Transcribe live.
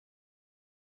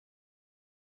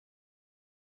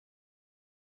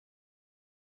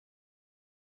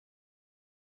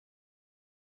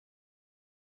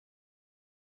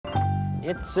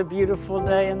It's a beautiful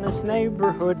day in this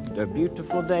neighborhood, a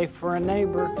beautiful day for a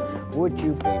neighbor. Would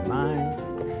you be mine?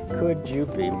 Could you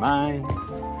be mine?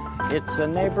 It's a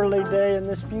neighborly day in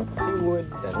this beauty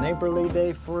wood, a neighborly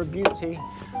day for beauty.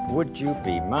 Would you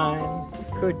be mine?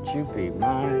 Could you be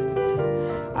mine?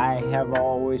 I have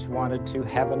always wanted to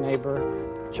have a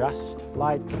neighbor just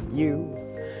like you.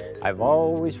 I've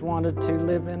always wanted to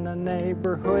live in a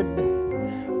neighborhood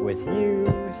with you,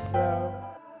 so.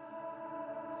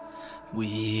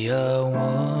 We are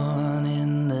one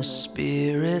in the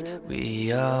Spirit,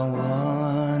 we are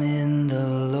one in the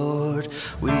Lord.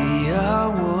 We are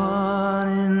one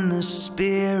in the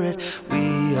Spirit,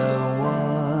 we are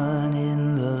one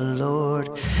in the Lord.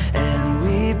 And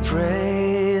we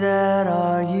pray that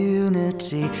our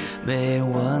unity may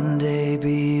one day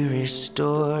be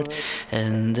restored.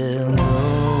 And they'll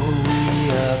know we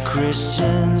are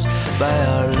Christians by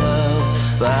our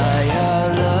love, by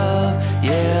our love.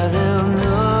 Yeah, they'll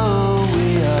know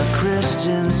we are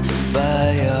Christians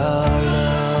by our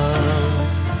love.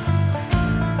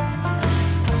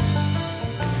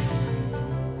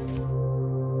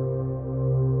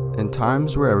 In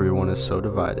times where everyone is so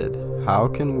divided, how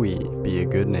can we be a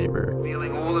good neighbor?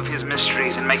 Revealing all of his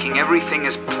mysteries and making everything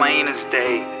as plain as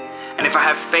day. And if I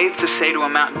have faith to say to a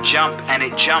mountain, jump, and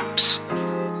it jumps,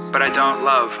 but I don't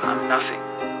love, I'm nothing.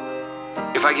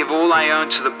 If I give all I own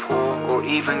to the poor, or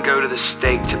even go to the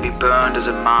stake to be burned as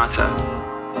a martyr,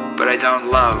 but I don't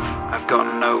love, I've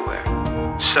gotten nowhere.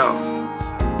 So,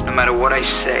 no matter what I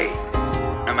say,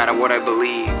 no matter what I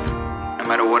believe, no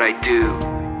matter what I do,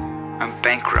 I'm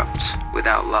bankrupt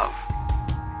without love.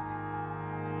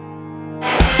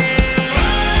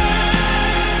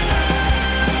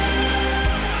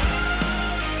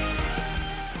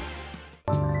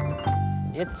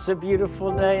 It's a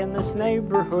beautiful day in this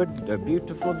neighborhood, a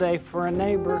beautiful day for a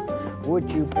neighbor.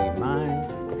 Would you be mine?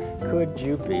 Could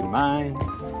you be mine?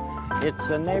 It's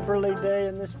a neighborly day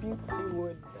in this beauty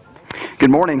wood.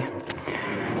 Good morning.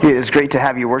 It is great to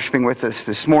have you worshiping with us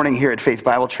this morning here at Faith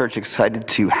Bible Church. Excited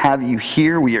to have you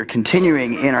here. We are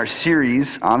continuing in our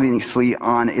series, obviously,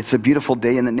 on It's a Beautiful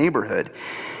Day in the Neighborhood.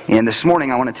 And this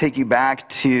morning, I want to take you back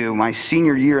to my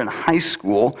senior year in high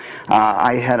school.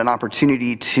 I had an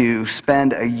opportunity to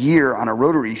spend a year on a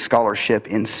Rotary scholarship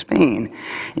in Spain.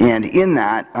 And in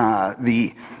that,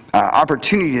 the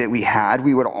opportunity that we had,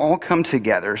 we would all come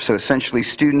together. So essentially,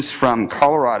 students from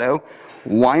Colorado,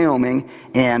 Wyoming,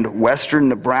 and western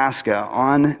Nebraska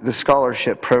on the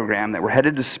scholarship program that were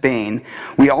headed to Spain.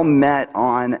 We all met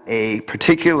on a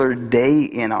particular day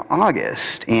in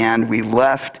August, and we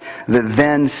left the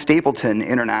then Stapleton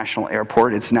International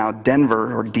Airport, it's now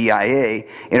Denver or DIA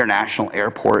International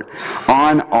Airport,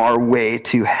 on our way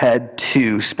to head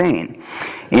to Spain.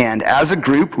 And as a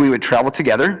group, we would travel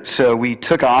together. So we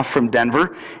took off from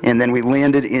Denver, and then we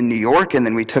landed in New York, and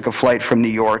then we took a flight from New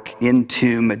York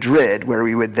into Madrid, where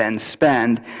we would then spend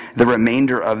the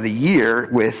remainder of the year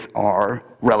with our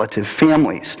relative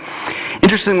families.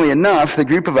 Interestingly enough, the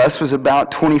group of us was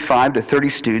about 25 to 30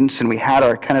 students, and we had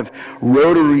our kind of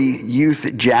Rotary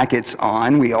youth jackets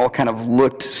on. We all kind of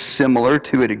looked similar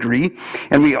to a degree,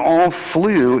 and we all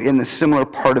flew in the similar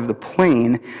part of the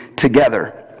plane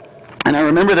together. And I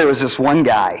remember there was this one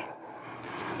guy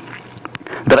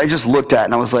that I just looked at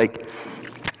and I was like,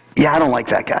 yeah, I don't like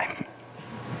that guy.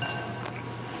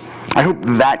 I hope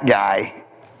that guy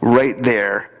right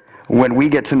there, when we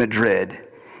get to Madrid,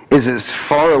 is as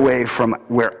far away from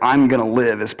where I'm going to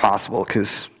live as possible,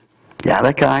 because, yeah,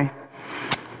 that guy,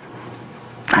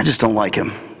 I just don't like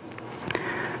him.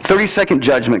 30-second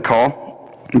judgment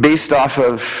call, based off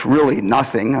of really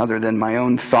nothing other than my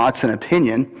own thoughts and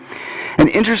opinion. And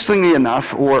interestingly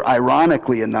enough, or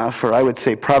ironically enough, or I would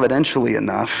say providentially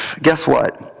enough, guess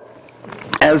what?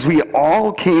 As we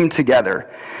all came together,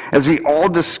 as we all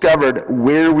discovered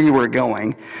where we were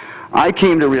going, I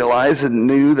came to realize and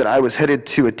knew that I was headed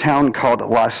to a town called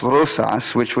Las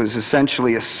Rosas, which was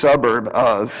essentially a suburb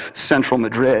of central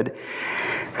Madrid.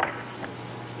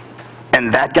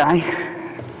 And that guy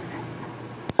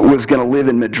was going to live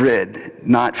in Madrid,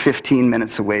 not 15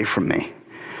 minutes away from me.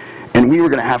 And we were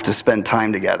going to have to spend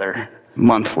time together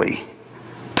monthly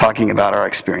talking about our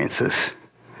experiences.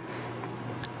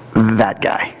 That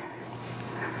guy.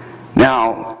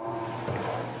 Now,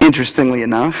 interestingly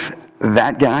enough,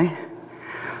 that guy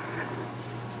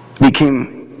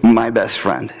became my best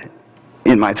friend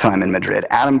in my time in Madrid.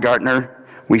 Adam Gartner.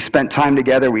 We spent time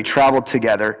together, we traveled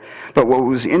together, but what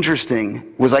was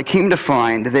interesting was I came to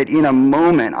find that in a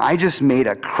moment, I just made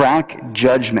a crack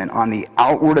judgment on the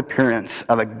outward appearance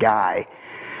of a guy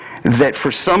that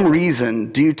for some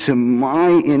reason, due to my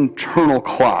internal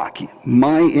clock,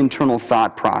 my internal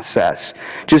thought process,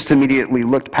 just immediately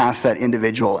looked past that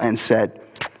individual and said,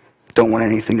 don't want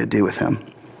anything to do with him.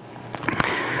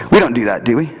 We don't do that,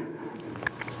 do we?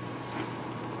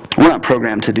 We're not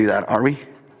programmed to do that, are we?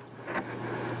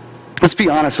 Let's be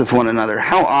honest with one another.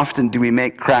 How often do we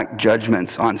make crack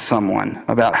judgments on someone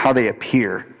about how they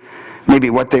appear,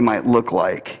 maybe what they might look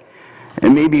like,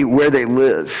 and maybe where they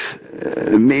live,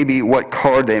 maybe what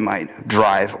car they might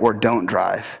drive or don't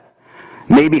drive,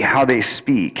 maybe how they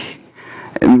speak,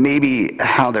 and maybe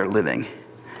how they're living?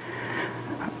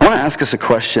 I want to ask us a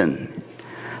question.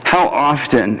 How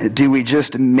often do we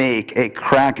just make a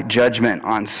crack judgment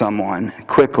on someone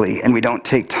quickly and we don't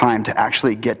take time to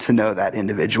actually get to know that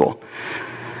individual?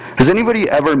 Has anybody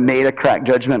ever made a crack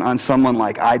judgment on someone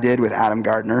like I did with Adam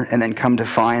Gardner and then come to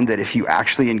find that if you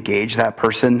actually engage that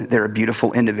person, they're a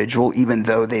beautiful individual even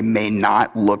though they may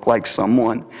not look like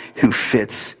someone who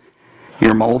fits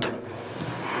your mold?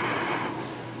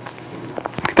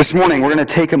 This morning we're going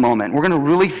to take a moment. We're going to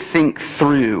really think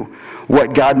through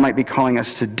what God might be calling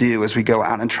us to do as we go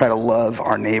out and try to love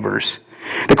our neighbors.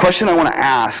 The question I want to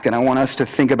ask and I want us to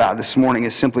think about this morning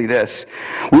is simply this.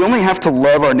 We only have to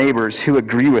love our neighbors who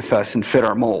agree with us and fit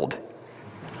our mold.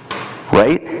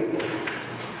 Right?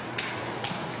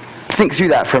 Think through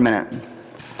that for a minute.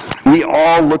 We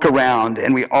all look around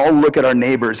and we all look at our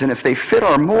neighbors, and if they fit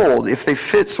our mold, if they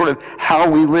fit sort of how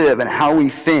we live and how we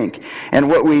think and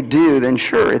what we do, then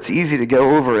sure, it's easy to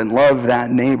go over and love that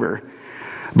neighbor.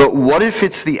 But what if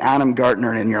it's the Adam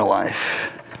Gardner in your life?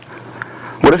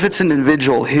 What if it's an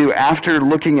individual who, after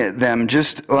looking at them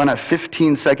just on a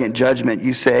 15-second judgment,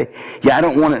 you say, yeah, I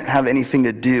don't want to have anything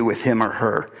to do with him or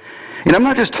her? And I'm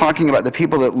not just talking about the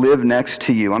people that live next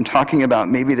to you. I'm talking about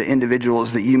maybe the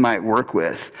individuals that you might work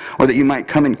with or that you might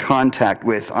come in contact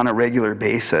with on a regular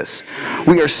basis.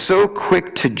 We are so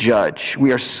quick to judge.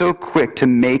 We are so quick to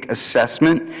make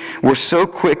assessment. We're so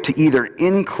quick to either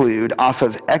include off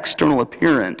of external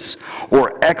appearance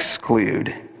or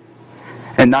exclude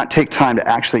and not take time to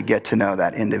actually get to know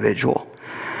that individual.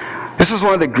 This was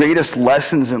one of the greatest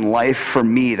lessons in life for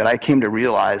me that I came to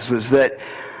realize was that,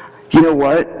 you know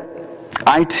what?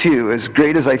 I too, as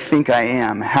great as I think I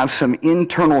am, have some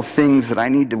internal things that I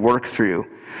need to work through,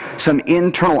 some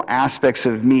internal aspects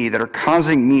of me that are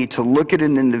causing me to look at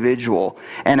an individual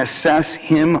and assess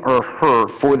him or her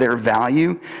for their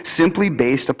value simply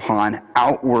based upon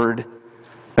outward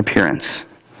appearance.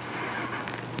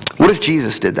 What if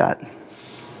Jesus did that?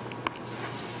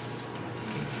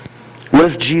 What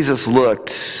if Jesus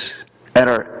looked at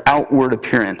our outward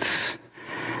appearance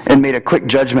and made a quick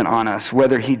judgment on us,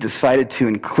 whether he decided to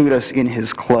include us in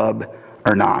his club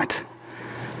or not?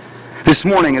 This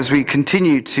morning, as we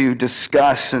continue to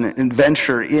discuss and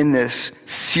venture in this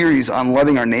series on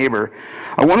loving our neighbor,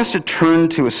 I want us to turn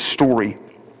to a story.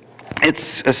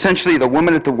 It's essentially the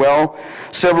woman at the well.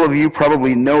 Several of you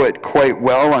probably know it quite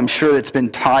well. I'm sure it's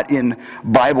been taught in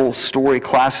Bible story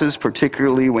classes,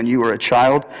 particularly when you were a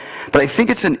child. But I think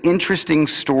it's an interesting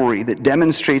story that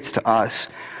demonstrates to us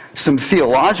some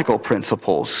theological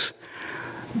principles,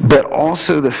 but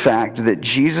also the fact that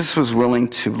Jesus was willing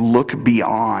to look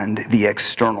beyond the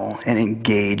external and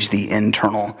engage the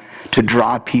internal to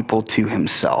draw people to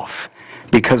himself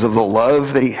because of the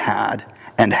love that he had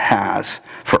and has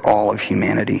for all of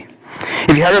humanity.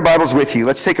 If you have your Bibles with you,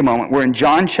 let's take a moment. We're in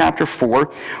John chapter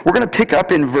 4. We're going to pick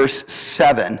up in verse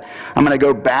 7. I'm going to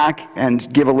go back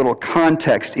and give a little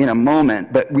context in a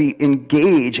moment, but we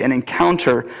engage and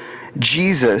encounter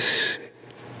Jesus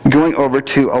going over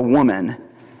to a woman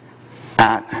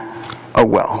at a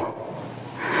well.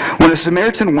 When a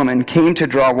Samaritan woman came to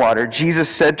draw water, Jesus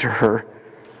said to her,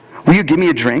 "Will you give me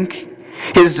a drink?"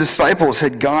 His disciples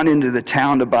had gone into the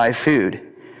town to buy food.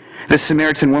 The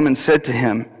Samaritan woman said to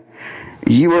him,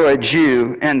 "You are a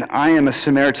Jew, and I am a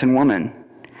Samaritan woman.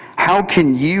 How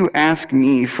can you ask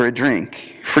me for a drink?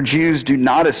 For Jews do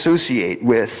not associate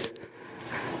with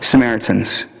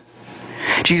Samaritans."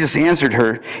 Jesus answered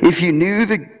her, "If you knew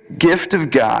the gift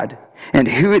of God and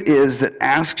who it is that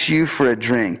asks you for a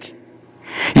drink,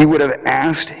 you would have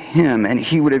asked him, and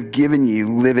he would have given you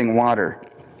living water."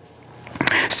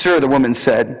 "Sir," the woman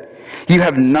said, "you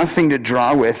have nothing to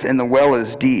draw with, and the well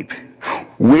is deep.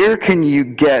 Where can you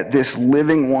get this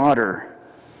living water?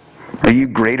 Are you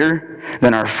greater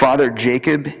than our father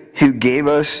Jacob, who gave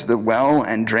us the well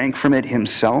and drank from it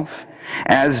himself,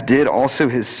 as did also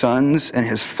his sons and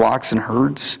his flocks and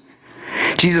herds?"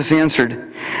 Jesus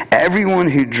answered, "Everyone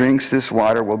who drinks this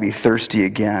water will be thirsty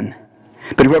again.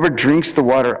 But whoever drinks the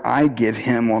water I give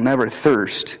him will never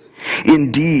thirst.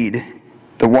 Indeed,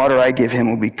 The water I give him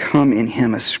will become in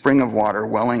him a spring of water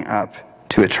welling up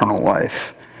to eternal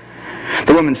life."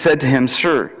 The woman said to him,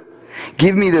 "Sir,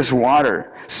 give me this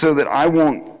water so that I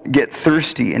won't get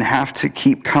thirsty and have to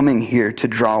keep coming here to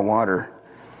draw water."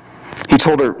 He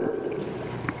told her,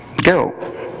 "Go,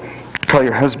 call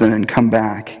your husband and come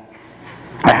back."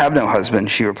 "I have no husband,"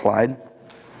 she replied.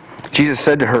 Jesus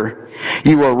said to her,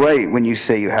 "You are right when you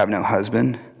say you have no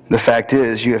husband. The fact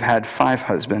is, you have had 5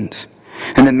 husbands,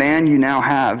 and the man you now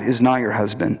have is not your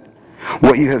husband.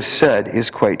 What you have said is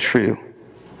quite true."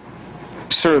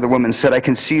 "Sir," the woman said, "I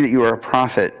can see that you are a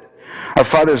prophet. Our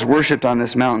fathers worshipped on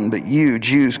this mountain, but you,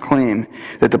 Jews, claim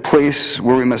that the place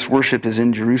where we must worship is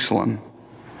in Jerusalem."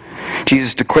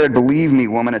 Jesus declared, "Believe me,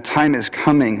 woman, a time is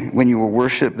coming when you will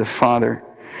worship the Father,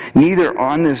 neither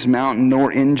on this mountain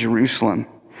nor in Jerusalem.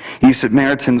 You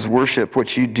Samaritans worship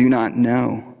what you do not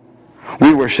know.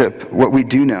 We worship what we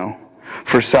do know,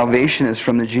 for salvation is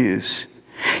from the Jews.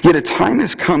 Yet a time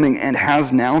is coming and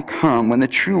has now come when the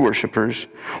true worshipers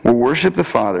will worship the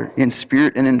Father in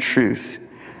spirit and in truth,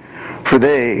 for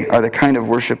they are the kind of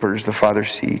worshipers the Father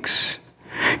seeks.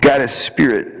 God is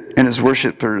spirit, and his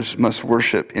worshipers must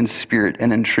worship in spirit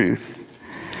and in truth."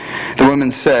 The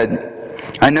woman said,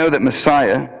 "I know that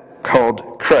Messiah,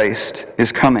 called Christ,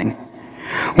 is coming.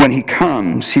 When he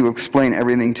comes, he will explain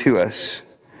everything to us."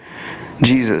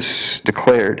 Jesus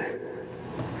declared,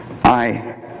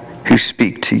 "I who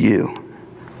speak to you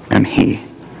am he."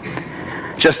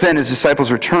 Just then his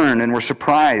disciples returned and were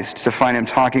surprised to find him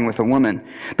talking with a woman.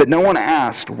 But no one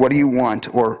asked, "What do you want?"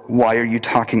 or "Why are you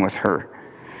talking with her?"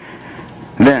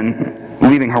 Then,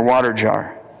 leaving her water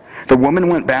jar, the woman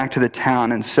went back to the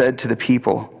town and said to the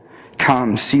people,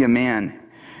 "Come, see a man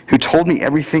who told me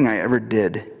everything I ever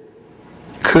did.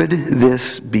 Could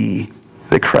this be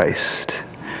the Christ?"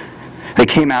 They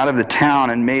came out of the town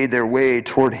and made their way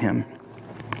toward him.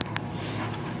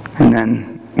 And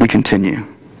then we continue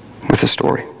with the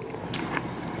story.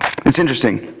 It's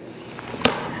interesting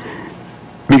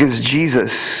because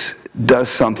Jesus does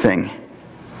something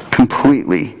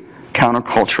completely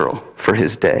countercultural for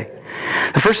his day.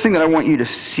 The first thing that I want you to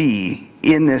see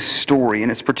in this story,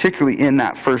 and it's particularly in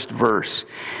that first verse,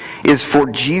 is for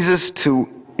Jesus to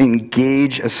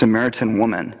engage a Samaritan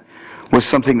woman was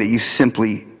something that you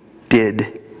simply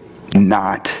did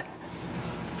not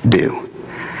do.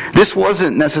 This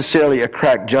wasn't necessarily a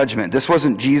crack judgment. This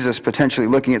wasn't Jesus potentially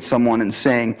looking at someone and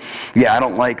saying, "Yeah, I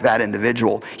don't like that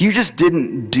individual." You just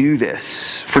didn't do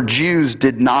this. For Jews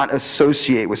did not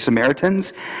associate with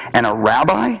Samaritans, and a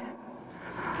rabbi,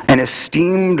 an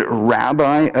esteemed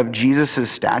rabbi of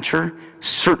Jesus' stature,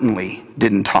 certainly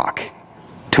didn't talk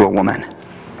to a woman.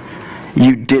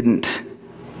 You didn't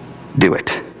do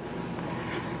it.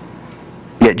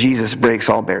 Yet Jesus breaks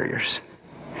all barriers.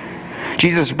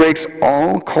 Jesus breaks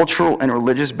all cultural and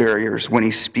religious barriers when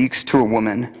he speaks to a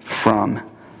woman from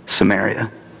Samaria.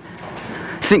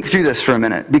 Think through this for a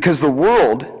minute, because the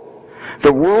world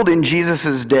in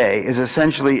Jesus' day is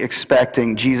essentially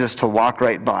expecting Jesus to walk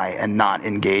right by and not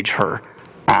engage her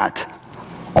at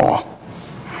all.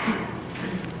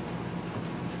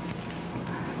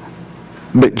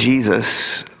 But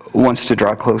Jesus wants to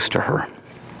draw close to her.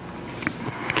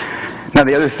 Now,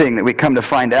 the other thing that we come to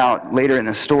find out later in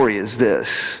the story is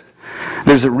this.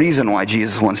 There's a reason why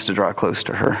Jesus wants to draw close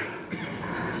to her.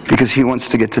 Because he wants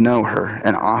to get to know her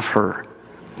and offer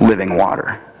living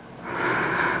water.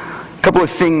 A couple of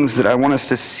things that I want us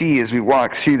to see as we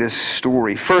walk through this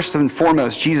story. First and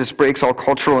foremost, Jesus breaks all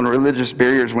cultural and religious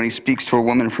barriers when he speaks to a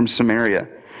woman from Samaria.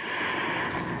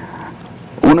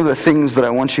 One of the things that I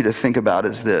want you to think about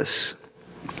is this.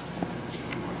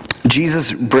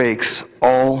 Jesus breaks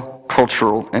all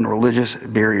cultural and religious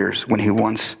barriers when he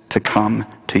wants to come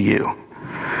to you.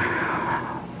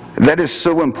 That is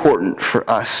so important for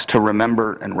us to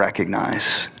remember and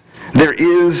recognize. There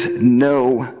is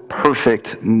no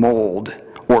perfect mold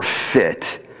or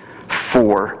fit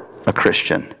for a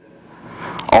Christian.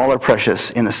 All are precious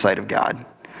in the sight of God.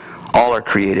 All are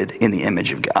created in the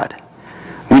image of God.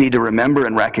 We need to remember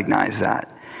and recognize that.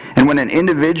 And when an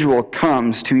individual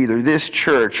comes to either this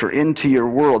church or into your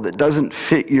world that doesn't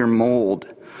fit your mold,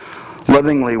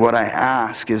 lovingly what I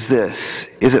ask is this: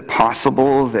 is it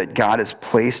possible that God has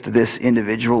placed this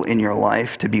individual in your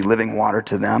life to be living water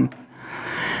to them?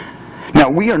 Now,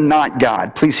 we are not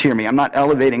God. Please hear me. I'm not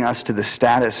elevating us to the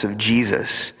status of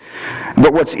Jesus.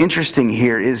 But what's interesting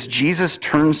here is Jesus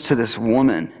turns to this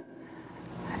woman,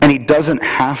 and he doesn't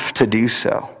have to do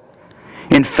so.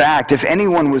 In fact, if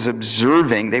anyone was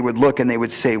observing, they would look and they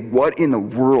would say, "What in the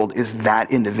world is that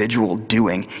individual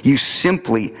doing?" You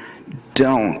simply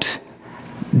don't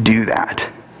do that.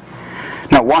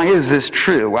 Now, why is this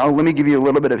true? Well, let me give you a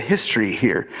little bit of history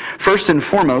here. First and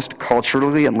foremost,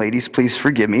 culturally, and ladies, please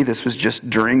forgive me, this was just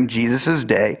during Jesus'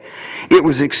 day. It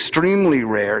was extremely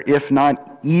rare, if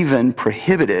not even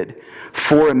prohibited,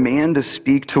 for a man to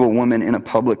speak to a woman in a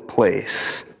public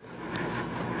place.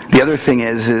 The other thing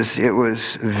is it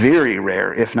was very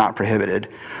rare, if not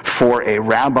prohibited, for a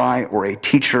rabbi or a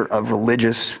teacher of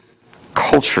religious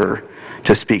culture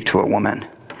to speak to a woman.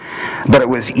 But it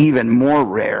was even more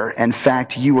rare. In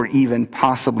fact, you were even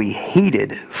possibly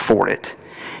hated for it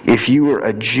if you were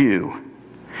a Jew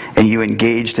and you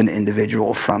engaged an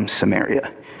individual from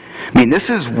Samaria. I mean, this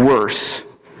is worse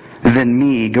than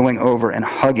me going over and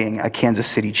hugging a Kansas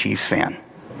City Chiefs fan.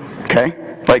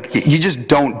 Okay? Like, you just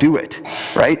don't do it,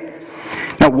 right?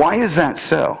 Now, why is that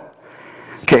so?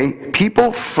 Okay,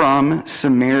 people from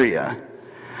Samaria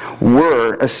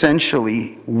were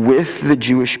essentially with the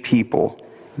Jewish people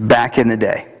back in the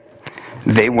day.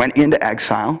 They went into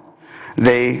exile,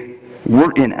 they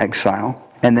were in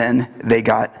exile, and then they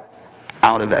got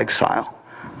out of exile.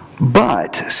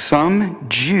 But some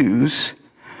Jews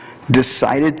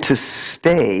decided to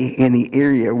stay in the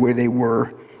area where they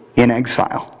were in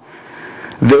exile.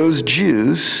 Those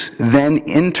Jews then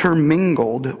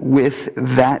intermingled with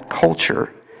that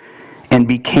culture and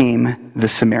became the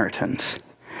Samaritans.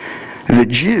 The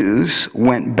Jews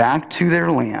went back to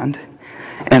their land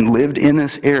and lived in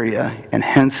this area, and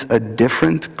hence a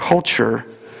different culture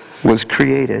was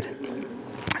created.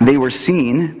 They were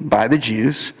seen by the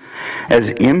Jews as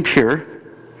impure,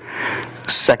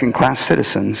 second-class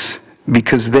citizens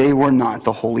because they were not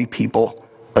the holy people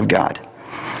of God.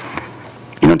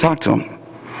 You don't talk to them.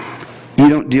 You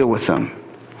don't deal with them.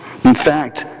 In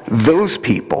fact, those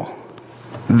people,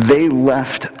 they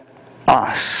left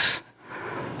us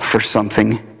for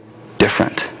something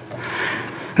different.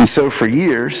 And so for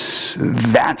years,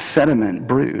 that sediment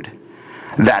brewed.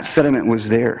 That sediment was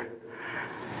there.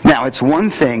 Now, it's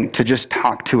one thing to just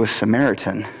talk to a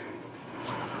Samaritan,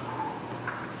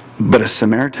 but a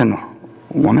Samaritan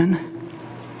woman?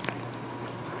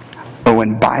 Oh,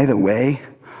 and by the way,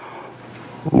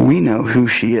 we know who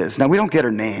she is. Now, we don't get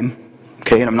her name,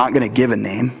 okay, and I'm not going to give a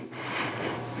name.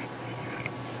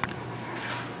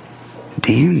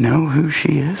 Do you know who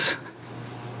she is?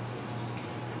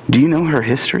 Do you know her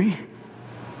history?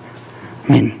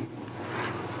 I mean,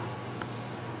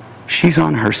 she's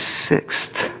on her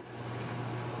 6th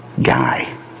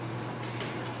guy.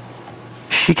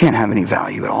 She can't have any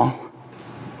value at all.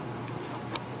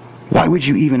 Why would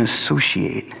you even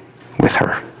associate with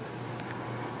her?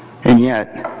 And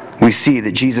yet, we see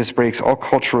that Jesus breaks all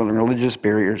cultural and religious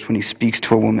barriers when he speaks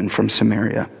to a woman from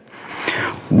Samaria.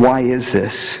 Why is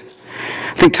this?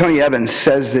 I think Tony Evans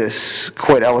says this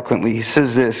quite eloquently. He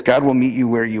says this: God will meet you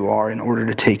where you are in order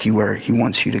to take you where he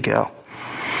wants you to go.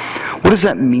 What does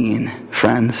that mean,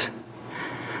 friends?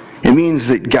 It means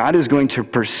that God is going to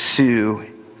pursue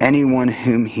anyone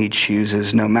whom he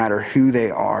chooses, no matter who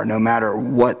they are, no matter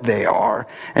what they are,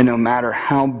 and no matter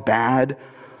how bad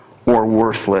or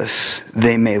worthless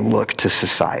they may look to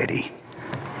society.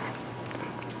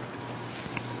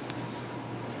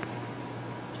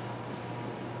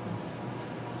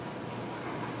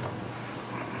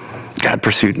 God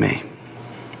pursued me.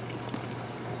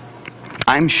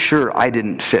 I'm sure I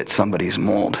didn't fit somebody's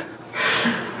mold.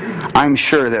 I'm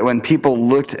sure that when people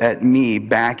looked at me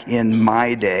back in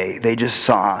my day, they just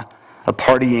saw a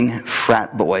partying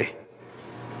frat boy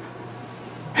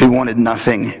who wanted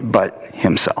nothing but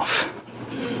himself.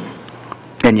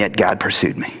 And yet God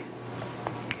pursued me.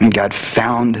 And God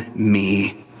found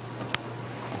me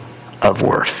of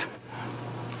worth.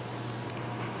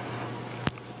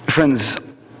 Friends,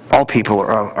 all people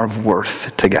are of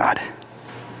worth to God.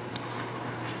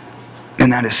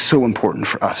 And that is so important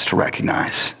for us to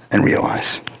recognize and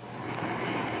realize.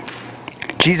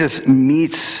 Jesus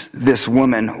meets this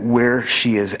woman where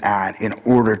she is at in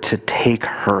order to take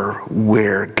her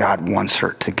where God wants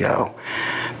her to go.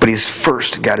 But he's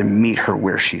first got to meet her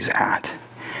where she's at.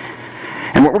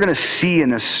 And what we're going to see in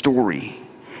this story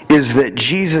is that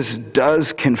Jesus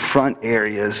does confront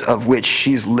areas of which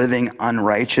she's living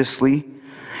unrighteously,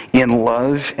 in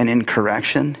love and in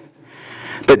correction.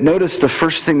 But notice the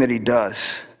first thing that he does.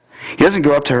 He doesn't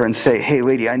go up to her and say, hey,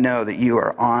 lady, I know that you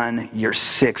are on your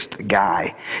 6th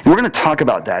guy. And we're going to talk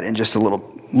about that in just a little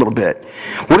bit.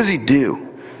 What does he do?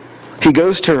 He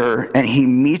goes to her and he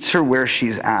meets her where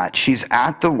she's at. She's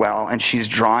at the well and she's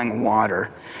drawing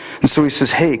water. And so he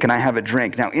says, hey, can I have a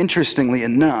drink? Now, interestingly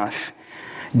enough,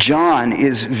 John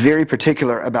is very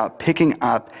particular about picking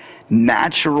up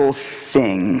natural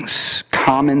things,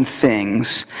 common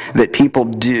things that people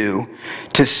do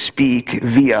to speak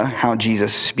via how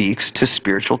Jesus speaks to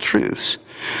spiritual truths.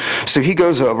 So he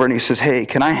goes over and he says, hey,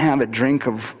 can I have a drink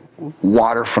of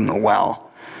water from the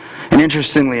well? And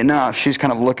interestingly enough, she's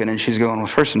kind of looking and she's going, well,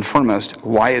 first and foremost,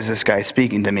 why is this guy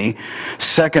speaking to me?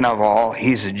 Second of all,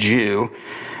 he's a Jew.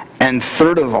 And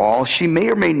third of all, she may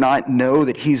or may not know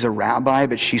that he's a rabbi,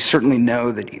 but she certainly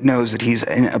knows that he's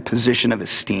in a position of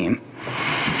esteem.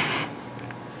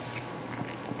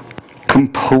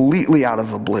 Completely out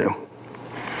of the blue.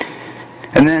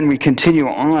 And then we continue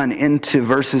on into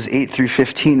verses 8 through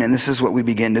 15, and this is what we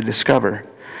begin to discover.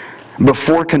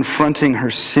 Before confronting her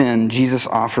sin, Jesus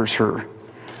offers her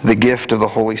the gift of the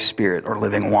Holy Spirit, or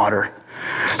living water.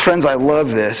 Friends, I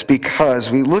love this because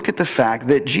we look at the fact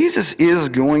that Jesus is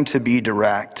going to be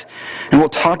direct. And we'll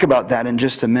talk about that in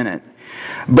just a minute.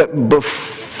 But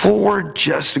before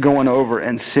just going over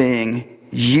and saying,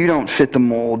 you don't fit the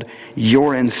mold,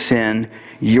 you're in sin,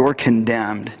 you're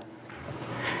condemned,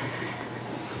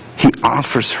 he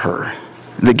offers her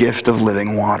the gift of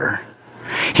living water.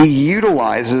 He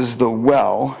utilizes the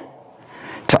well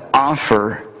to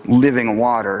offer living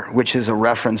water, which is a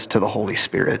reference to the Holy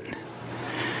Spirit.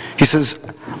 He says,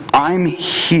 I'm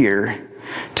here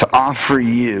to offer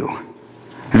you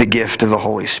the gift of the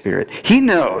Holy Spirit. He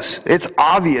knows, it's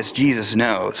obvious Jesus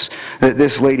knows that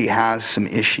this lady has some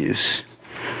issues.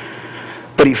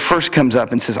 But he first comes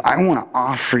up and says, I want to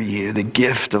offer you the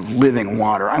gift of living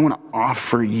water. I want to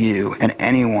offer you and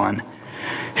anyone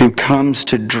who comes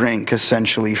to drink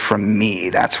essentially from me.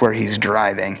 That's where he's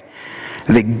driving.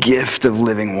 The gift of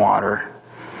living water.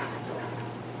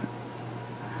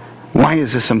 Why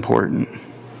is this important?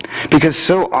 Because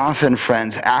so often,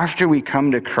 friends, after we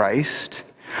come to Christ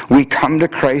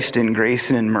in grace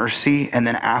and in mercy, and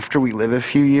then after we live a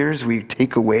few years, we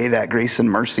take away that grace and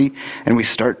mercy, and we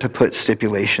start to put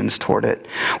stipulations toward it.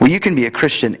 Well, you can be a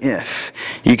Christian if.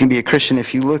 You can be a Christian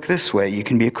if you look this way. You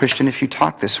can be a Christian if you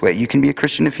talk this way. You can be a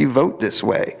Christian if you vote this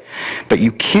way. But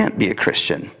you can't be a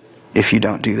Christian if you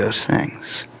don't do those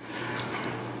things.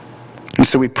 And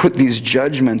so we put these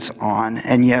judgments on,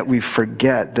 and yet we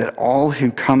forget that all who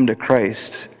come to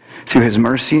Christ through his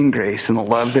mercy and grace and the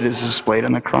love that is displayed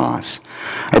on the cross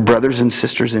are brothers and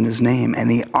sisters in his name, and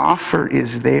the offer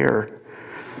is there.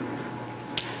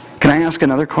 Can I ask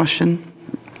another question?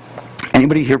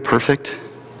 Anybody here perfect?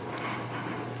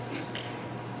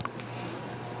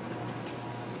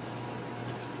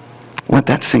 Let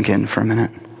that sink in for a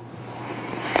minute.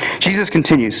 Jesus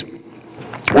continues.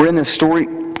 We're in this story,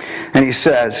 and he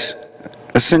says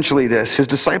essentially this: his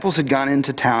disciples had gone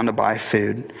into town to buy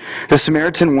food. The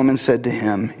Samaritan woman said to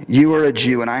him, you are a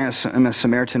Jew and I am a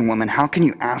Samaritan woman. How can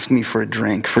you ask me for a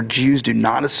drink? For Jews do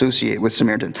not associate with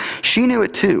Samaritans. She knew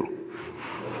it too.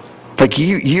 Like,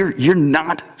 you're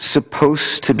not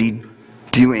supposed to be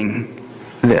doing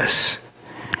this.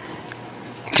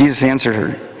 Jesus answered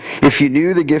her, if you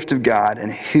knew the gift of God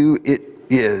and who it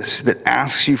is that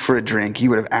asks you for a drink, you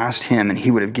would have asked him and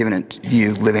he would have given it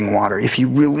you living water. If you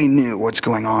really knew what's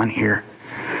going on here.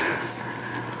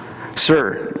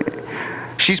 Sir,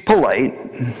 she's polite,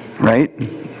 right?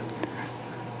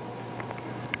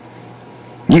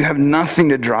 You have nothing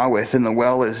to draw with and the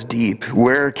well is deep.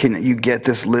 Where can you get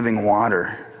this living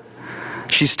water?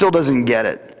 She still doesn't get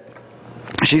it.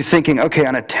 She's thinking, okay,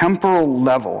 on a temporal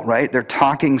level, right? They're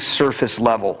talking surface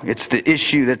level. It's the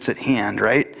issue that's at hand,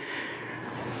 right?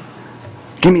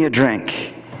 Give me a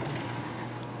drink.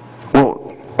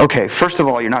 Well, okay, first of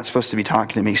all, you're not supposed to be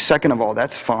talking to me. Second of all,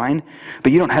 that's fine,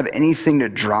 but you don't have anything to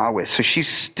draw with. So she's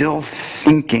still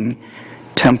thinking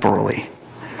temporally,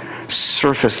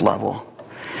 surface level.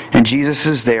 And Jesus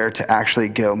is there to actually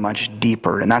go much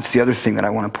deeper. And that's the other thing that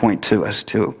I want to point to us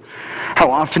too.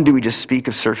 How often do we just speak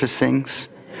of surface things?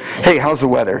 Hey, how's the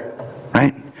weather?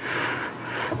 Right?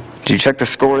 Did you check the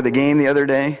score of the game the other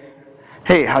day?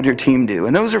 Hey, how'd your team do?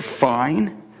 And those are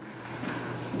fine.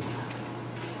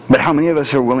 But how many of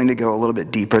us are willing to go a little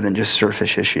bit deeper than just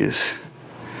surface issues?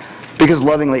 Because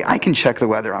lovingly, I can check the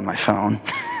weather on my phone.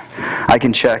 I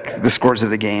can check the scores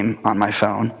of the game on my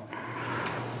phone.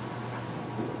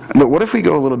 But what if we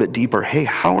go a little bit deeper? Hey,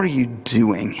 how are you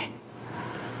doing?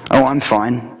 Oh, I'm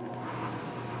fine.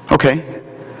 Okay.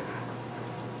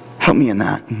 Help me in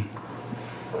that.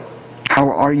 How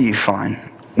are you fine?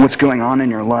 What's going on in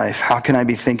your life? How can I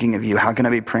be thinking of you? How can I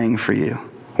be praying for you?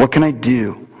 What can I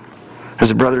do as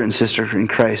a brother and sister in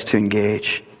Christ to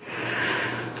engage?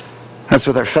 That's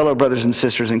with our fellow brothers and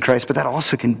sisters in Christ, but that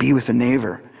also can be with a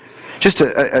neighbor. Just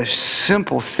a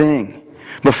simple thing.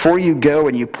 Before you go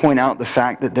and you point out the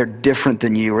fact that they're different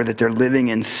than you, or that they're living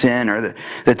in sin, or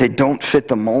that they don't fit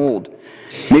the mold,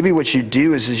 maybe what you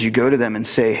do is you go to them and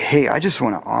say, hey, I just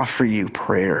want to offer you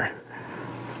prayer.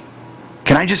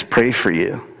 Can I just pray for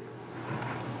you?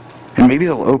 And maybe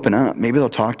they'll open up. Maybe they'll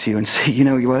talk to you and say, you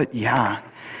know what? Yeah,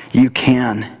 you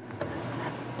can.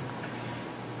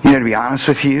 You know, to be honest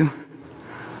with you,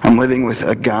 I'm living with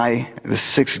a guy, the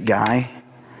sixth guy.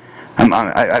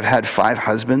 I've had 5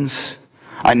 husbands.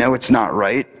 I know it's not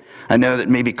right. I know that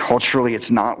maybe culturally it's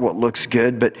not what looks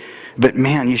good, but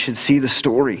man, you should see the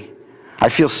story. I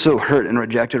feel so hurt and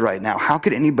rejected right now. How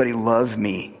could anybody love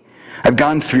me? I've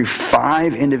gone through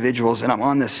 5 individuals and I'm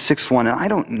on the 6th one, and I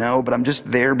don't know, but I'm just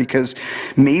there because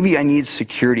maybe I need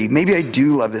security. Maybe I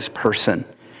do love this person.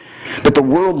 But the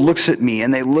world looks at me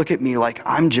and they look at me like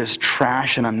I'm just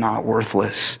trash and I'm not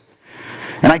worthless.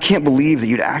 And I can't believe that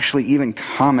you'd actually even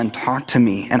come and talk to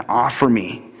me and offer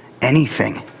me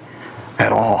anything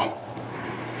at all.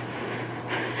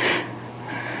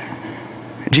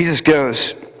 Jesus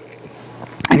goes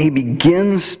and he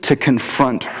begins to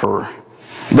confront her.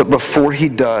 But before he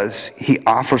does, he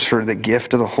offers her the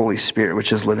gift of the Holy Spirit,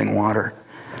 which is living water.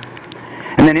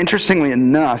 And then interestingly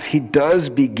enough, he does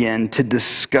begin to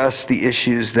discuss the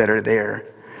issues that are there.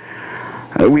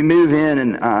 We move in,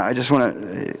 and I just want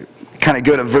to kind of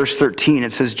go to verse 13.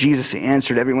 It says, Jesus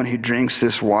answered, everyone who drinks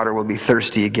this water will be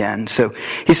thirsty again. So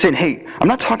he's saying, hey, I'm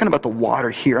not talking about the water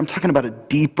here. I'm talking about a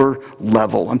deeper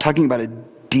level. I'm talking about a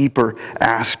deeper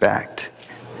aspect.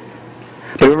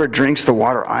 But whoever drinks the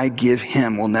water I give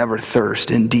him will never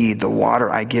thirst. Indeed, the water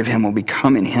I give him will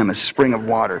become in him a spring of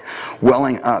water,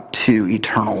 welling up to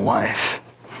eternal life.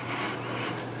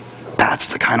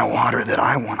 That's the kind of water that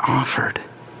I want offered.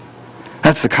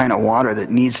 That's the kind of water that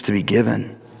needs to be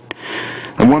given.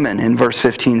 The woman in verse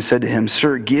 15 said to him,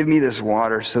 Sir, give me this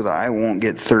water so that I won't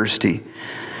get thirsty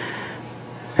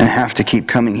and have to keep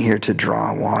coming here to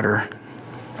draw water.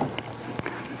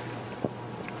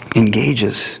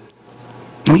 Engages.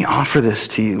 Let me offer this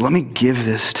to you. Let me give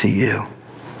this to you.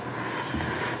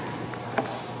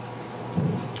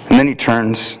 And then he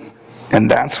turns, and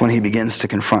that's when he begins to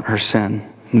confront her sin.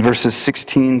 In verses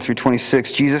 16 through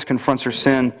 26, Jesus confronts her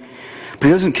sin, but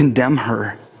he doesn't condemn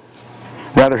her.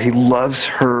 Rather, he loves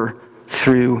her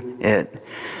through it.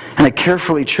 And I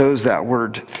carefully chose that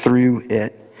word, through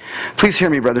it. Please hear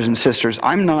me, brothers and sisters.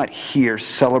 I'm not here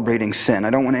celebrating sin. I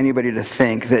don't want anybody to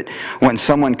think that when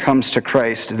someone comes to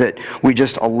Christ that we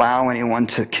just allow anyone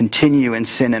to continue in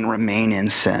sin and remain in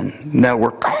sin. No,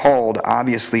 we're called,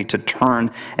 obviously, to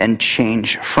turn and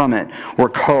change from it. We're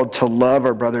called to love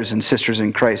our brothers and sisters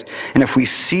in Christ. And if we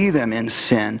see them in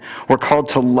sin, we're called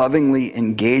to lovingly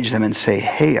engage them and say,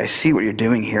 hey, I see what you're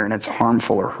doing here, and it's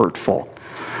harmful or hurtful.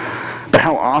 But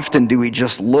how often do we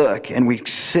just look and we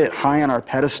sit high on our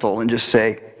pedestal and just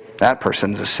say, that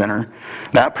person's a sinner,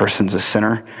 that person's a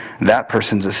sinner, that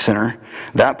person's a sinner,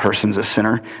 that person's a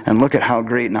sinner, and look at how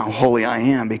great and how holy I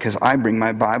am because I bring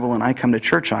my Bible and I come to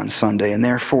church on Sunday, and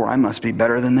therefore I must be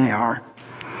better than they are.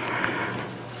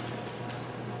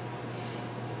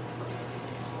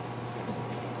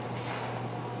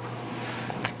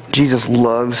 Jesus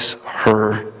loves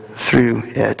her through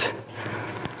it.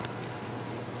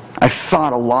 I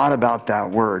thought a lot about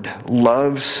that word,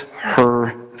 loves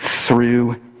her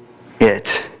through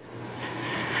it.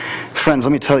 Friends,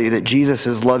 let me tell you that Jesus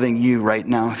is loving you right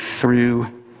now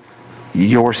through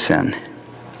your sin.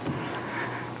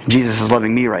 Jesus is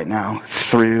loving me right now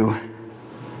through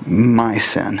my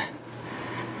sin.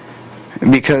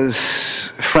 Because,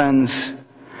 friends,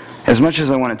 as much as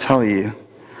I want to tell you,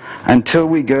 until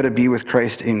we go to be with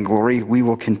Christ in glory, we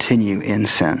will continue in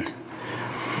sin.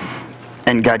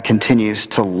 And God continues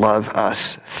to love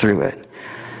us through it.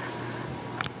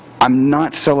 I'm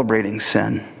not celebrating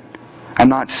sin. I'm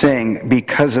not saying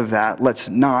because of that, let's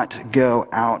not go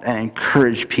out and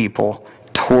encourage people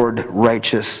toward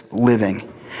righteous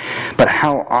living. But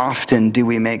how often do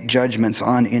we make judgments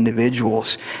on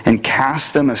individuals and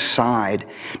cast them aside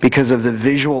because of the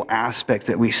visual aspect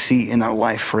that we see in their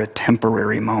life for a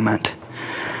temporary moment?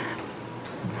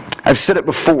 I've said it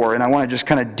before, and I want to just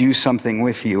kind of do something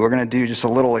with you. We're going to do just a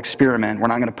little experiment. We're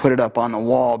not going to put it up on the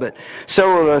wall, but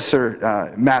several of us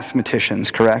are mathematicians,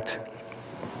 correct?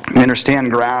 We understand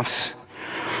graphs.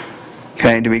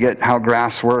 Okay, do we get how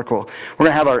graphs work? Well, we're going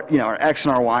to have our x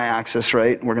and our y-axis,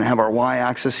 right? We're going to have our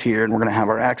y-axis here, and we're going to have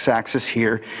our x-axis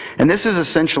here. And this is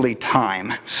essentially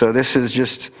time. So this is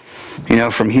just,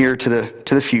 from here to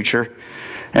the future.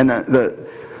 And the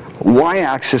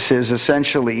y-axis is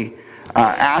essentially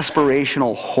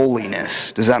aspirational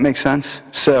holiness. Does that make sense?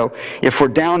 So if we're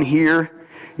down here,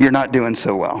 you're not doing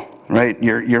so well, right?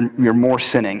 You're more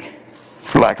sinning,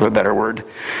 for lack of a better word.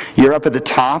 You're up at the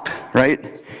top,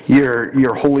 right?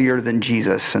 you're holier than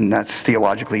Jesus, and that's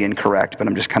theologically incorrect, but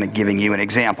I'm just kind of giving you an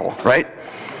example, right?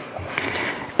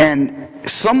 And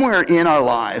somewhere in our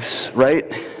lives, right,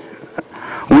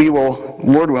 we will,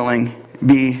 Lord willing,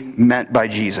 be met by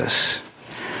Jesus.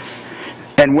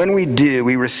 And when we do,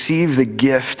 we receive the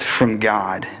gift from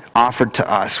God offered to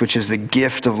us, which is the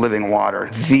gift of living water,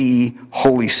 the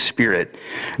Holy Spirit,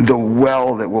 the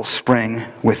well that will spring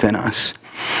within us.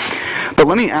 But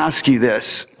let me ask you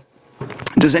this.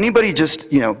 Does anybody just,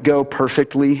 go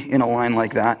perfectly in a line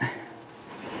like that?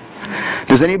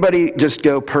 Does anybody just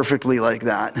go perfectly like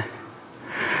that?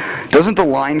 Doesn't the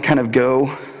line kind of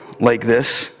go like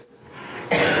this?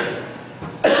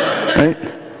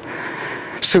 Right?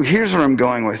 So here's where I'm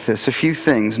going with this. A few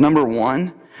things. Number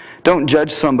one, don't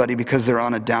judge somebody because they're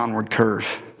on a downward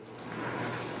curve.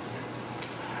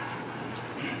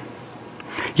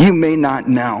 You may not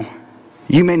know.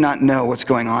 You may not know what's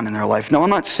going on in their life. No, I'm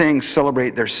not saying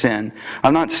celebrate their sin.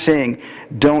 I'm not saying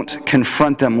don't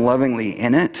confront them lovingly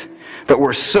in it. But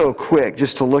we're so quick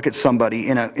just to look at somebody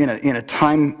in a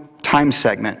time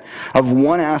segment of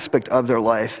one aspect of their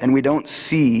life, and we don't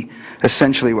see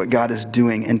essentially what God is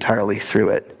doing entirely through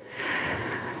it.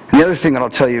 And the other thing that I'll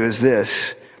tell you is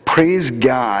this. Praise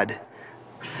God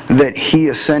that He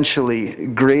essentially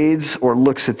grades or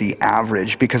looks at the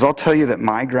average, because I'll tell you that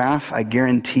my graph, I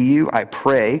guarantee you, I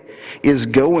pray, is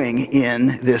going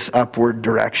in this upward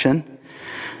direction.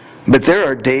 But there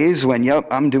are days when,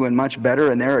 I'm doing much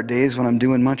better, and there are days when I'm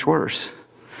doing much worse.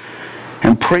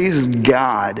 And praise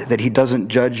God that He doesn't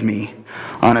judge me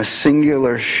on a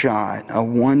singular shot, a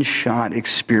one-shot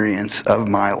experience of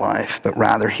my life, but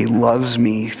rather He loves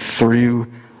me through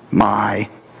my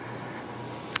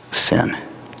sin.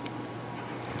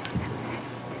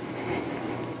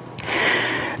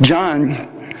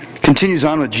 John continues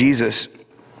on with Jesus,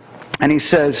 and he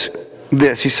says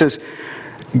this. He says,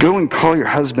 go and call your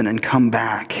husband and come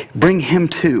back. Bring him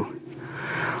too.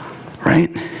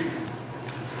 Right?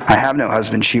 I have no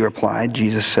husband, she replied.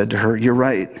 Jesus said to her, you're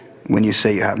right when you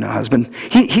say you have no husband.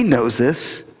 He knows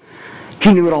this.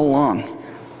 He knew it all along.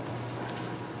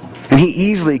 And he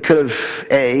easily could have,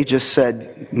 A, just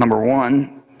said, number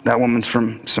one, that woman's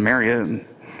from Samaria, and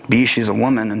B, she's a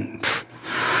woman, and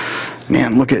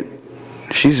man, look at,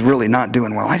 she's really not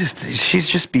doing well. She's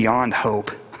just beyond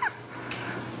hope.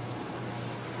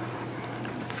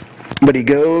 But he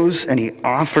goes and he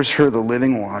offers her the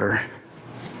living water.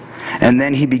 And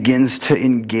then he begins to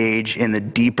engage in the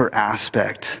deeper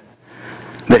aspect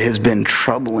that has been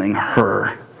troubling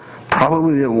her.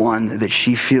 Probably the one that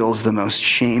she feels the most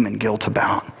shame and guilt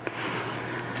about.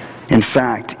 In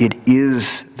fact, it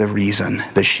is the reason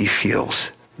that she feels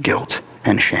guilt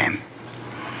and shame.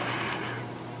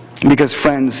 Because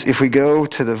friends, if we go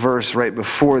to the verse right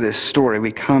before this story,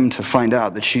 we come to find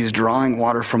out that she's drawing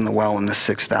water from the well in the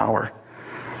 6th hour.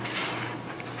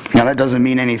 Now that doesn't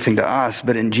mean anything to us,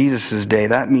 but in Jesus' day,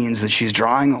 that means that she's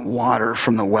drawing water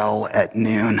from the well at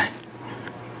noon.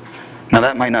 Now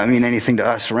that might not mean anything to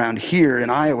us around here in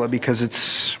Iowa because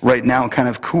it's right now kind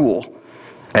of cool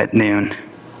at noon.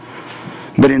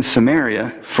 But in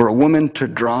Samaria, for a woman to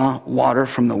draw water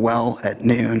from the well at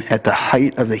noon, at the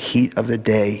height of the heat of the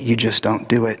day, you just don't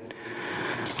do it.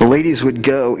 The ladies would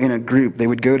go in a group. They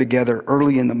would go together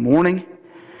early in the morning,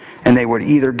 and they would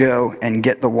either go and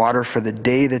get the water for the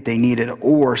day that they needed,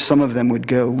 or some of them would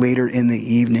go later in the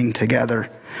evening together.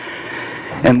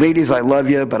 And ladies, I love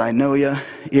you, but I know you.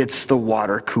 It's the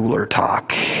water cooler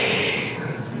talk.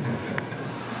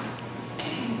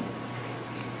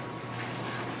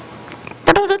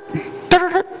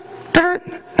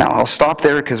 Now, I'll stop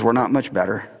there because we're not much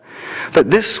better.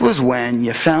 But this was when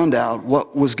you found out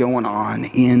what was going on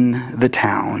in the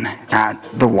town at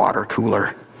the water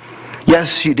cooler.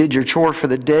 Yes, you did your chore for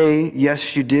the day.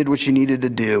 Yes, you did what you needed to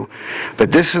do.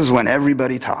 But this is when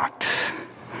everybody talked.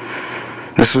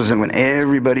 This was when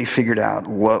everybody figured out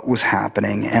what was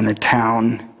happening, and the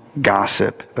town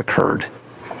gossip occurred.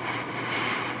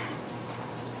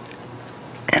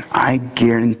 And I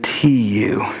guarantee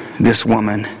you, this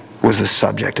woman was the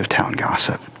subject of town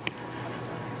gossip.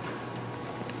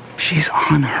 She's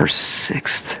on her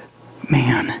 6th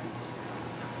man.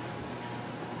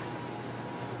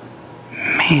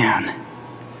 Man,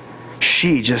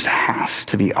 she just has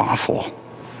to be awful.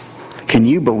 Can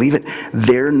you believe it?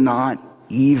 They're not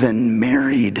even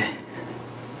married.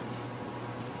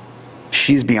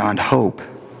 She's beyond hope.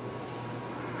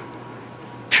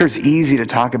 Sure, it's easy to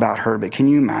talk about her, but can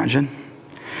you imagine?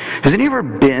 Has any ever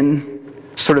been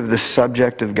sort of the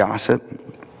subject of gossip?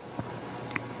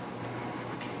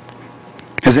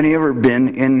 Has any ever been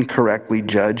incorrectly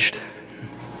judged?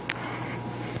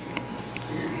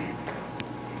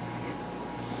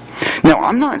 Now,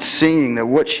 I'm not saying that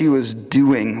what she was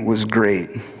doing was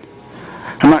great.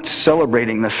 I'm not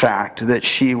celebrating the fact that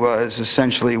she was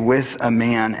essentially with a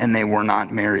man and they were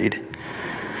not married.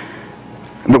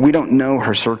 But we don't know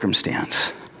her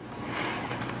circumstance.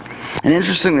 And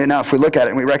interestingly enough, we look at it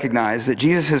and we recognize that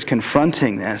Jesus is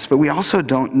confronting this, but we also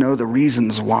don't know the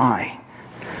reasons why.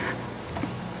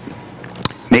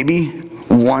 Maybe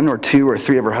 1 or 2 or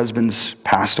 3 of her husbands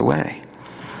passed away.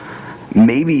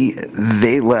 Maybe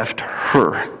they left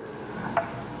her.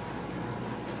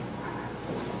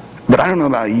 But I don't know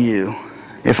about you.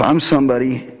 If I'm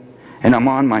somebody and I'm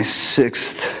on my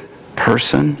 6th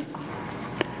person,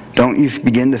 don't you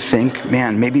begin to think,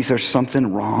 man, maybe there's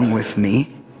something wrong with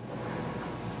me?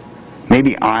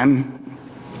 Maybe I'm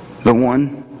the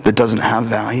one that doesn't have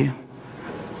value.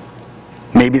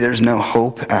 Maybe there's no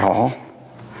hope at all.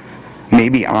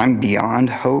 Maybe I'm beyond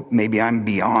hope. Maybe I'm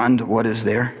beyond what is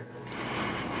there.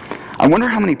 I wonder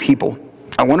how many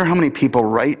people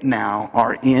right now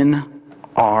are in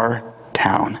our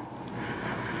town,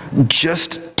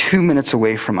 just 2 minutes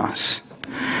away from us,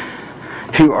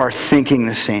 who are thinking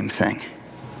the same thing.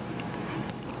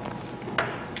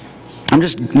 I'm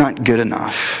just not good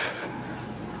enough.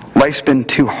 Life's been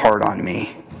too hard on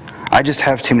me. I just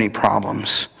have too many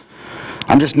problems.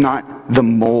 I'm just not the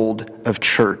mold of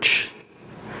church.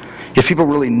 If people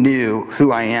really knew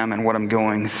who I am and what I'm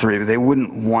going through, they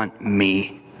wouldn't want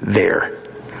me there.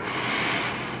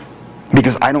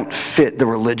 Because I don't fit the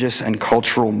religious and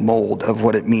cultural mold of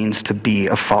what it means to be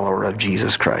a follower of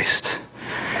Jesus Christ.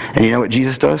 And you know what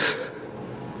Jesus does?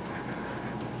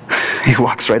 He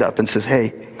walks right up and says, hey,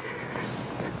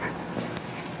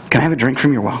 can I have a drink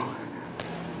from your well?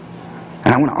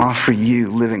 And I want to offer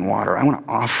you living water. I want to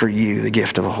offer you the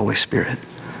gift of the Holy Spirit.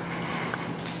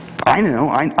 I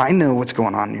know what's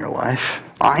going on in your life.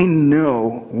 I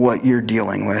know what you're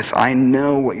dealing with. I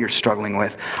know what you're struggling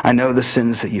with. I know the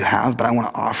sins that you have, but I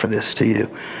want to offer this to you.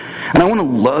 And I want to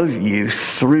love you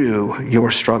through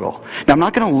your struggle. Now, I'm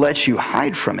not going to let you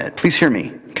hide from it. Please hear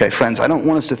me. Okay, friends, I don't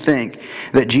want us to think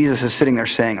that Jesus is sitting there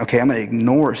saying, okay, I'm going to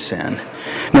ignore sin.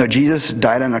 No, Jesus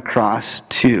died on a cross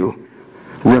to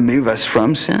remove us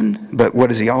from sin, but what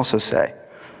does he also say?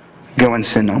 Go and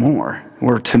sin no more.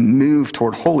 We're to move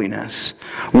toward holiness.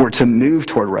 We're to move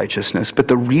toward righteousness. But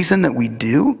the reason that we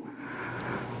do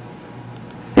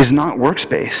is not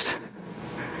works-based.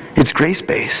 It's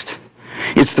grace-based.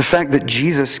 It's the fact that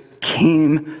Jesus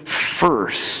came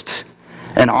first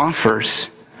and offers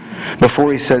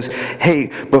before he says, hey,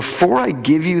 before I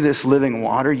give you this living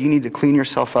water, you need to clean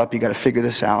yourself up. You got to figure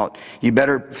this out. You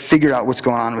better figure out what's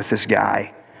going on with this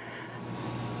guy.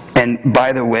 And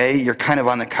by the way, you're kind of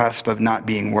on the cusp of not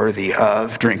being worthy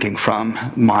of drinking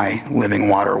from my living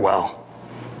water well.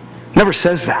 Never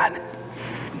says that.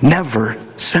 Never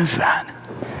says that.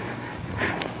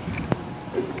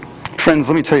 Friends,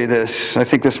 let me tell you this. I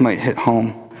think this might hit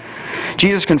home.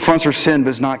 Jesus confronts her sin but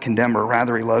does not condemn her.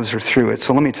 Rather, he loves her through it.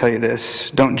 So let me tell you this.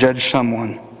 Don't judge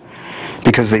someone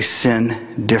because they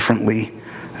sin differently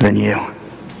than you.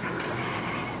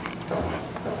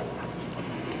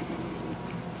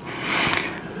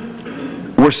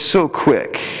 We're so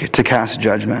quick to cast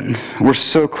judgment. We're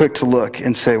so quick to look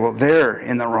and say, well, they're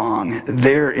in the wrong.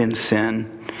 They're in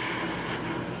sin.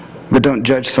 But don't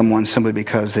judge someone simply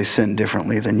because they sin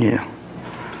differently than you.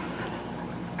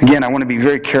 Again, I want to be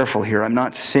very careful here. I'm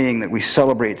not saying that we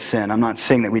celebrate sin. I'm not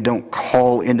saying that we don't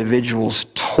call individuals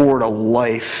toward a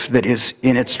life that is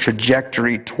in its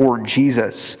trajectory toward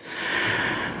Jesus.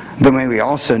 But may we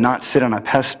also not sit on a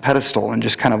pedestal and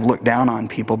just kind of look down on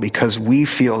people because we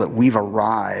feel that we've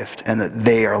arrived and that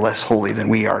they are less holy than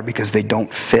we are because they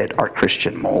don't fit our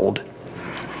Christian mold.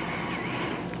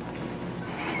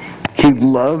 He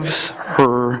loves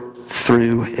her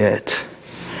through it.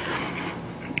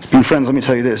 And friends, let me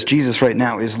tell you this. Jesus right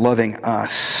now is loving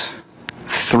us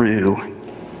through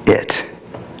it.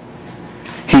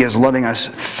 He is loving us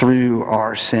through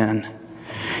our sin,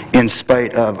 in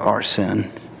spite of our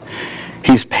sin.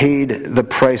 He's paid the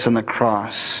price on the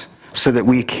cross so that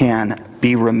we can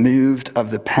be removed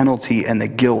of the penalty and the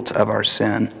guilt of our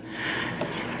sin.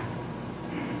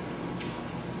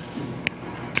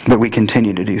 But we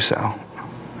continue to do so.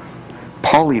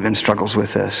 Paul even struggles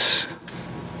with this.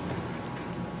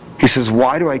 He says,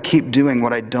 why do I keep doing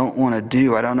what I don't want to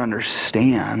do? I don't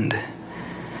understand.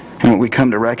 And what we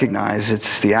come to recognize,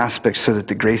 it's the aspect so that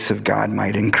the grace of God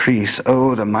might increase.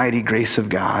 Oh, the mighty grace of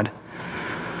God.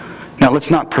 Now,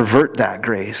 let's not pervert that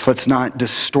grace. Let's not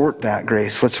distort that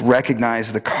grace. Let's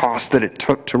recognize the cost that it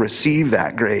took to receive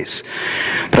that grace.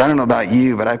 But I don't know about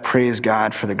you, but I praise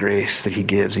God for the grace that he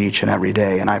gives each and every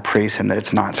day. And I praise him that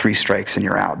it's not 3 strikes and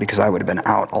you're out, because I would have been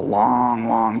out a long,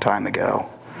 long time ago.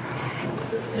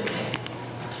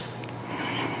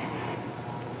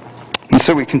 And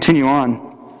so we continue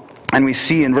on, and we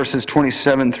see in verses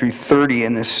 27 through 30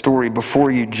 in this story,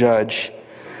 before you judge,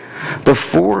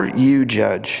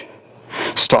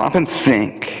 stop and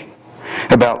think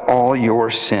about all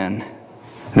your sin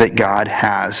that God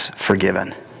has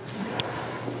forgiven.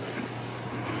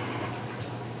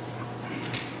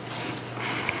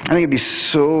 I think it'd be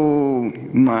so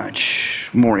much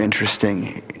more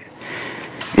interesting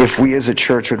if we as a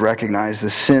church would recognize the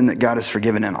sin that God has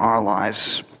forgiven in our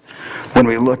lives when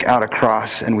we look out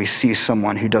across and we see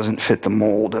someone who doesn't fit the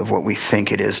mold of what we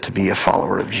think it is to be a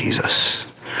follower of Jesus.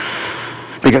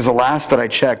 Because the last that I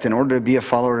checked, in order to be a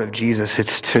follower of Jesus,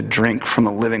 it's to drink from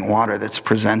the living water that's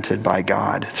presented by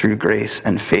God through grace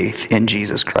and faith in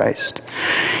Jesus Christ.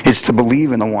 It's to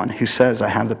believe in the one who says, I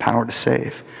have the power to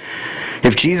save.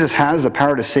 If Jesus has the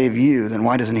power to save you, then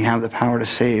why doesn't he have the power to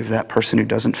save that person who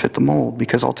doesn't fit the mold?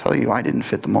 Because I'll tell you, I didn't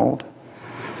fit the mold.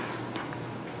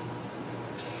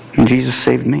 And Jesus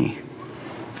saved me.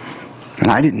 And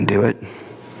I didn't do it.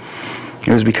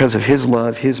 It was because of his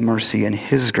love, his mercy, and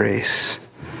his grace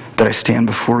that I stand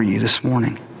before you this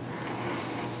morning.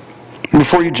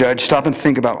 Before you judge, stop and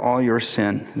think about all your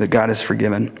sin that God has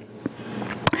forgiven.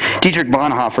 Dietrich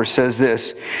Bonhoeffer says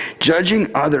this: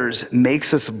 judging others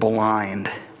makes us blind,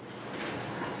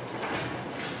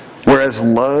 whereas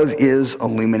love is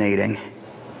illuminating.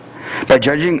 By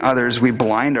judging others, we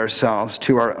blind ourselves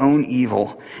to our own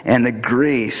evil and the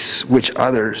grace which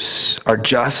others are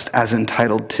just as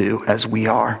entitled to as we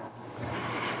are.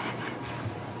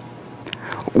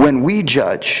 When we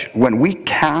judge, when we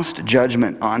cast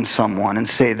judgment on someone and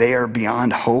say they are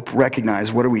beyond hope,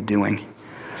 recognize, what are we doing?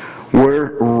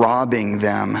 We're robbing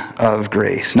them of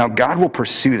grace. Now, God will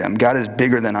pursue them. God is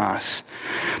bigger than us.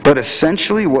 But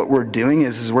essentially what we're doing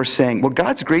is we're saying, well,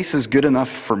 God's grace is good enough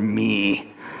for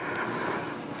me,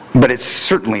 but it's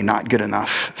certainly not good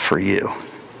enough for you.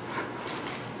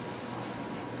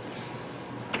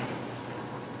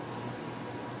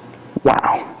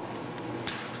 Wow.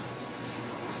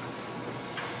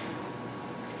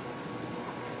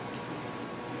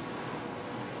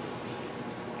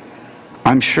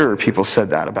 I'm sure people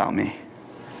said that about me.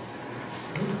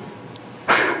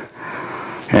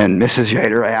 And Mrs.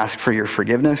 Yater, I ask for your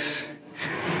forgiveness.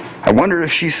 I wonder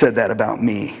if she said that about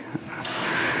me.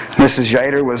 Mrs.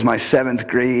 Yater was my 7th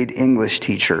grade English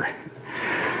teacher.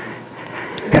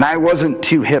 And I wasn't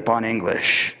too hip on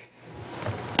English.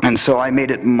 And so I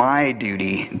made it my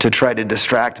duty to try to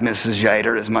distract Mrs.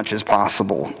 Yater as much as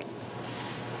possible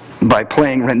by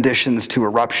playing renditions to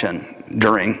Eruption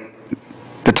during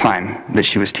the time that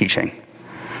she was teaching.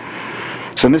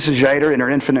 So Mrs. Yater, in her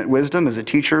infinite wisdom as a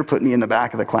teacher, put me in the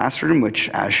back of the classroom, which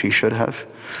as she should have.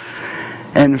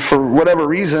 And for whatever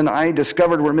reason, I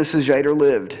discovered where Mrs. Yater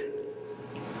lived.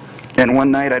 And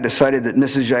one night I decided that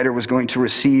Mrs. Yater was going to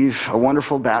receive a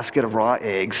wonderful basket of raw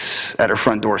eggs at her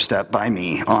front doorstep by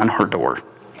me on her door.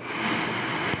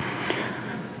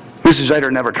 Mrs.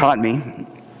 Yater never caught me,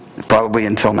 probably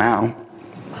until now.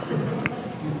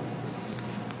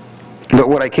 But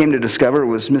what I came to discover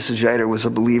was Mrs. Yater was a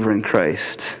believer in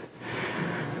Christ.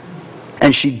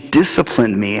 And she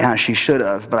disciplined me as she should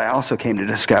have, but I also came to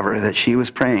discover that she was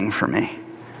praying for me.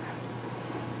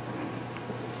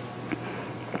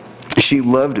 She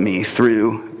loved me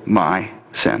through my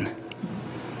sin.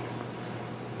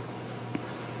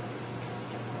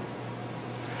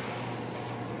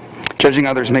 Judging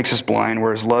others makes us blind,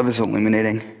 whereas love is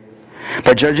illuminating.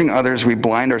 By judging others, we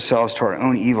blind ourselves to our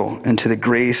own evil and to the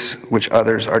grace which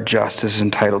others are just as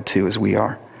entitled to as we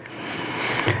are.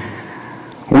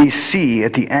 We see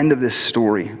at the end of this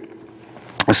story,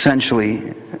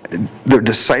 essentially, the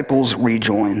disciples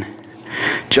rejoin.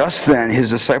 Just then, his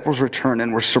disciples returned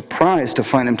and were surprised to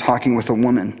find him talking with a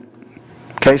woman.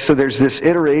 Okay, so there's this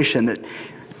iteration that,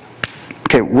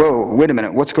 okay, whoa, wait a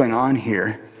minute, what's going on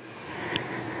here?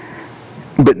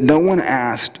 But no one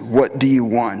asked, what do you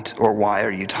want, or why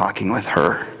are you talking with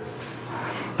her?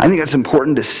 I think that's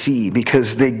important to see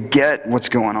because they get what's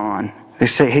going on. They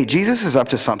say, hey, Jesus is up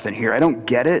to something here. I don't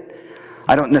get it.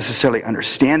 I don't necessarily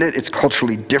understand it. It's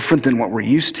culturally different than what we're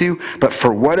used to. But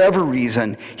for whatever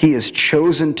reason, he has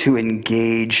chosen to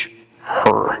engage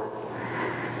her.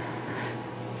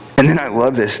 And then I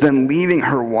love this. Then leaving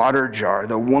her water jar,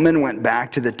 the woman went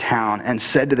back to the town and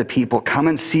said to the people, "Come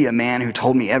and see a man who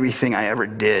told me everything I ever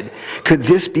did. Could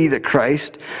this be the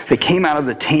Christ?" They came out of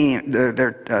the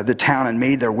town and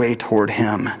made their way toward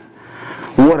him.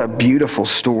 What a beautiful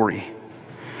story.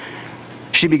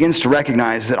 She begins to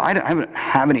recognize that I don't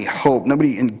have any hope.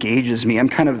 Nobody engages me. I'm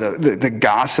kind of the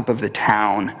gossip of the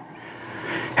town.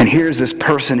 And here's this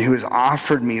person who has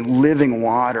offered me living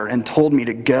water and told me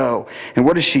to go. And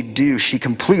what does she do? She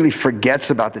completely forgets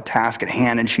about the task at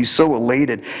hand, and she's so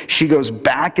elated. She goes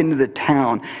back into the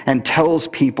town and tells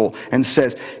people and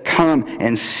says, "Come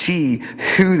and see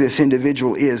who this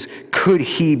individual is. Could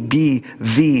he be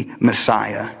the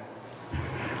Messiah?"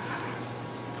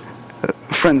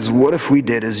 Friends, what if we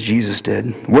did as Jesus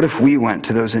did? What if we went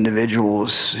to those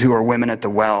individuals who are women at the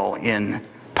well in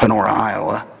Panora,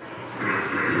 Iowa?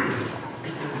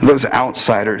 Those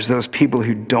outsiders, those people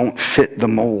who don't fit the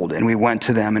mold, and we went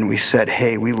to them and we said,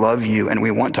 "Hey, we love you and we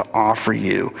want to offer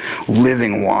you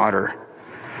living water.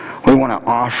 We want to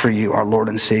offer you our Lord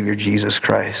and Savior Jesus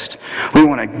Christ. We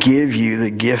want to give you the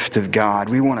gift of God.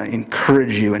 We want to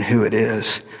encourage you in who it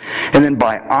is." And then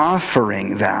by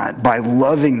offering that, by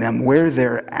loving them where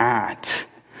they're at,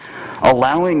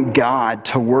 allowing God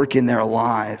to work in their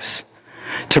lives,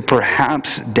 to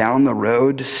perhaps down the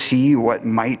road see what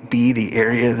might be the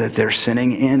area that they're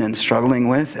sinning in and struggling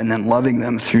with, and then loving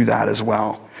them through that as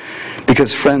well.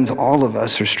 Because friends, all of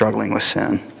us are struggling with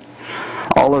sin.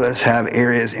 All of us have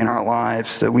areas in our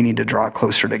lives that we need to draw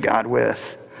closer to God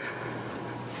with.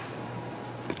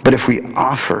 But if we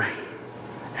offer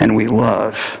and we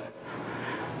love,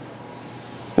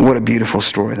 what a beautiful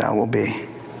story that will be.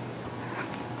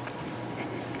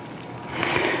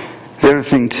 The other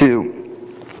thing too,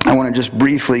 I want to just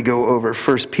briefly go over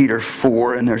 1 Peter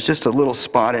 4, and there's just a little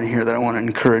spot in here that I want to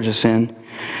encourage us in.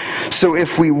 So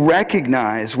if we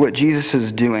recognize what Jesus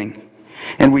is doing,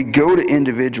 and we go to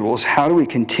individuals, how do we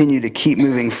continue to keep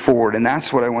moving forward? And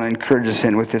that's what I want to encourage us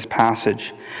in with this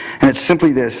passage. And it's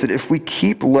simply this, that if we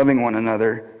keep loving one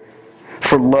another,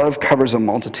 for love covers a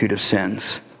multitude of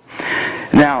sins.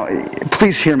 Now,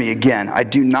 please hear me again. I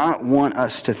do not want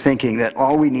us to thinking that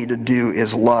all we need to do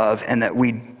is love and that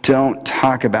we don't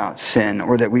talk about sin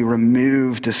or that we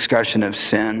remove discussion of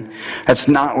sin. That's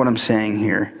not what I'm saying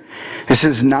here. This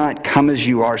is not come as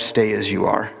you are, stay as you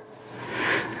are.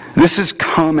 This is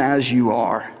come as you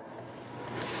are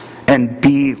and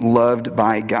be loved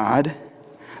by God.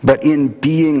 But in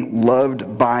being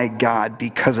loved by God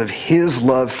because of His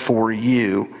love for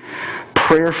you,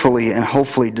 prayerfully and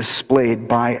hopefully displayed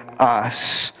by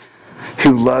us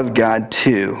who love God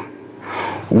too,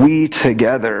 we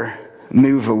together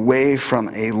move away from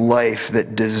a life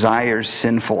that desires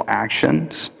sinful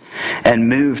actions and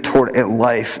move toward a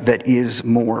life that is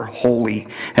more holy.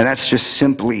 And that's just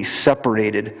simply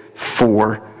separated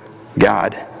for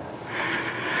God.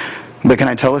 But can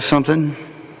I tell us something?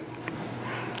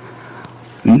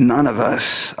 None of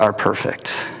us are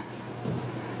perfect.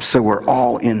 So we're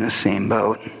all in the same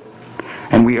boat.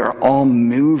 And we are all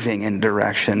moving in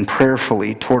direction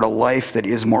prayerfully toward a life that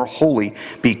is more holy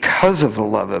because of the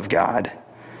love of God.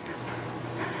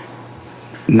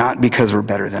 Not because we're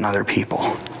better than other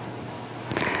people.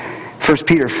 1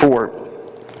 Peter 4,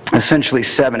 essentially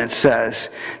 7, it says,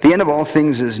 "The end of all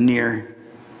things is near.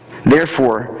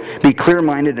 Therefore, be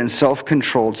clear-minded and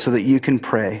self-controlled so that you can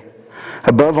pray.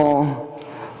 Above all,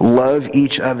 love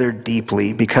each other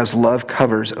deeply, because love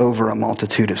covers over a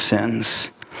multitude of sins."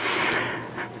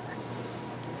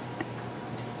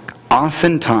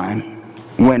 Oftentimes,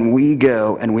 when we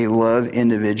go and we love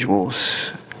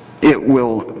individuals, it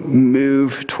will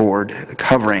move toward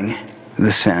covering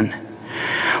the sin.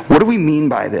 What do we mean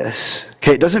by this?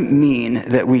 Okay, it doesn't mean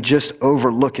that we just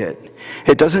overlook it.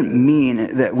 It doesn't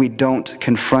mean that we don't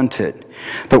confront it.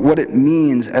 But what it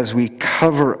means as we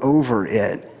cover over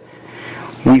it,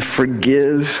 we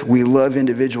forgive, we love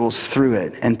individuals through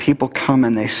it, and people come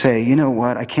and they say, "You know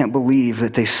what, I can't believe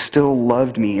that they still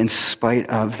loved me in spite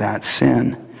of that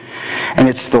sin." And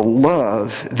it's the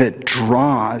love that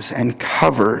draws and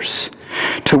covers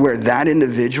to where that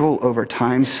individual over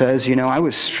time says, "You know, I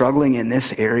was struggling in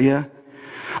this area.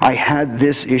 I had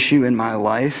this issue in my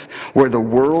life where the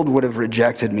world would have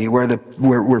rejected me,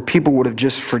 where people would have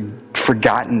just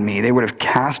forgotten me. They would have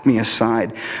cast me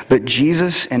aside. But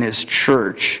Jesus and His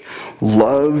church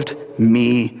loved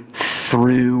me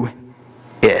through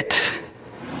it.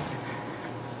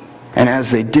 And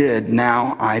as they did,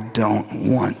 now I don't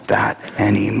want that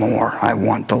anymore. I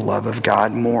want the love of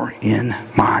God more in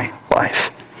my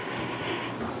life."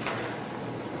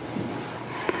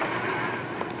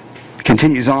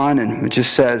 Continues on and it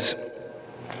just says,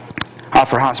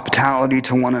 Offer hospitality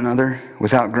to one another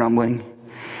without grumbling.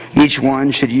 Each one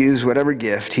should use whatever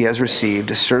gift he has received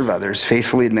to serve others,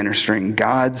 faithfully administering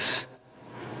God's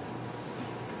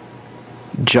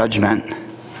judgment.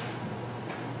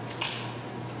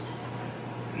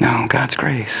 No, God's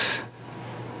grace.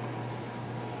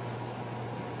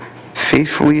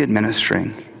 Faithfully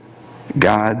administering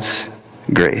God's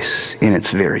grace in its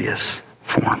various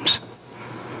forms.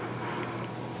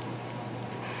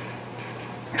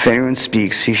 If anyone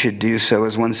speaks, he should do so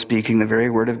as one speaking the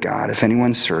very word of God. If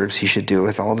anyone serves, he should do it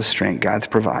with all the strength God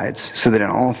provides, so that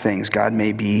in all things God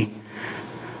may be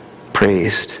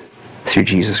praised through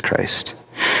Jesus Christ.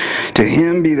 To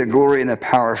him be the glory and the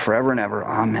power forever and ever.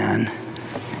 Amen.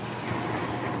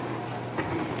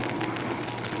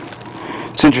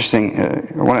 It's interesting.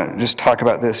 I want to just talk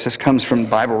about this. This comes from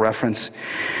Bible reference.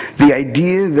 The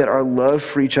idea that our love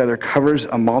for each other covers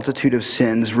a multitude of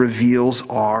sins reveals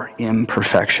our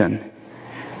imperfection.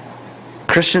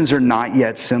 Christians are not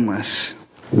yet sinless.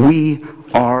 We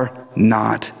are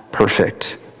not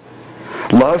perfect.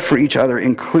 Love for each other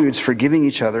includes forgiving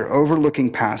each other,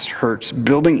 overlooking past hurts,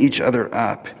 building each other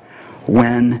up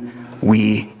when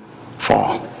we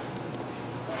fall.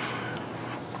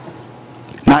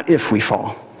 Not if we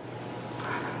fall.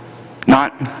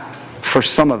 Not for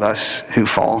some of us who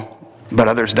fall, but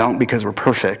others don't because we're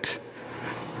perfect.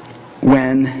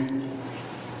 When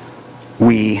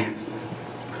we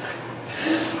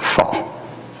fall.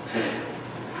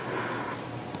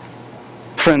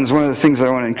 Friends, one of the things that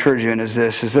I want to encourage you in is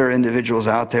this, is there are individuals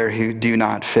out there who do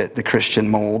not fit the Christian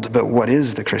mold, but what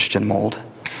is the Christian mold?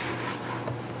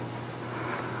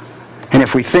 And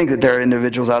if we think that there are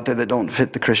individuals out there that don't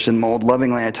fit the Christian mold,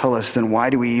 lovingly I tell us, then why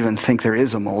do we even think there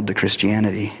is a mold to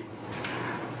Christianity?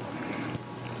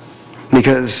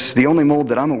 Because the only mold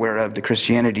that I'm aware of to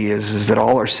Christianity is that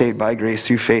all are saved by grace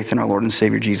through faith in our Lord and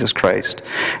Savior Jesus Christ.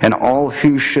 And all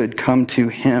who should come to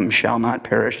him shall not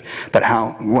perish, but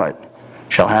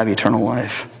shall have eternal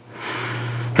life.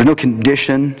 There's no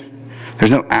condition,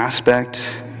 there's no aspect,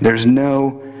 there's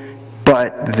no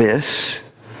but this.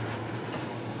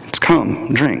 It's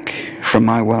come, drink from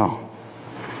my well.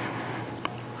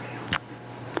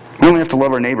 We only have to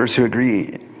love our neighbors who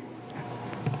agree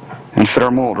and fit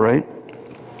our mold, right?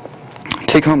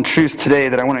 Take home truth today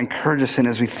that I want to encourage us in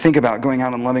as we think about going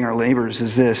out and loving our neighbors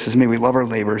is this, is may we love our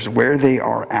neighbors where they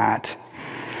are at.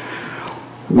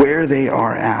 Where they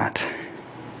are at.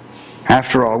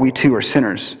 After all, we too are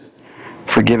sinners,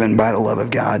 forgiven by the love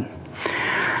of God.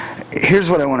 Here's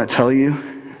what I want to tell you.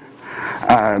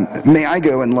 May I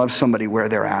go and love somebody where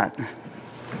they're at.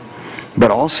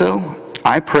 But also,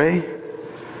 I pray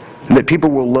that people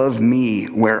will love me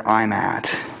where I'm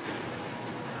at.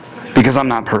 Because I'm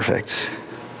not perfect.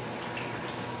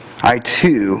 I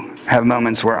too have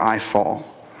moments where I fall.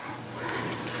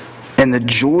 And the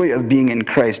joy of being in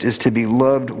Christ is to be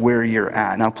loved where you're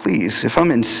at. Now please, if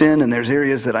I'm in sin and there's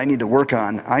areas that I need to work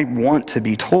on, I want to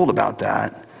be told about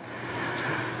that.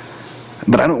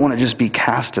 But I don't want to just be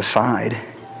cast aside.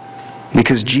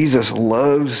 Because Jesus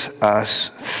loves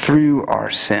us through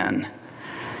our sin.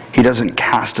 He doesn't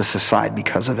cast us aside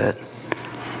because of it.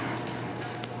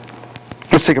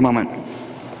 Let's take a moment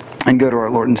and go to our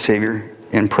Lord and Savior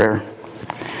in prayer.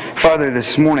 Father,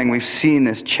 this morning we've seen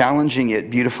this challenging yet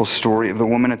beautiful story of the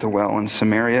woman at the well in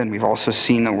Samaria, and we've also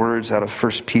seen the words out of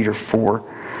 1 Peter 4.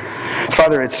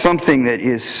 Father, it's something that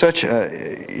is such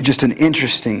just an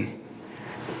interesting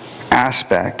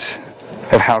aspect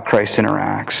of how Christ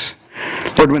interacts.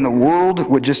 Lord, when the world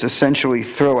would just essentially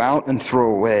throw out and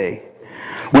throw away,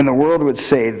 when the world would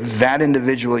say, that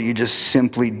individual you just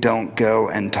simply don't go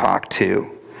and talk to,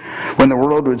 when the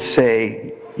world would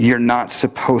say, you're not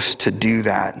supposed to do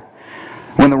that,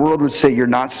 when the world would say, you're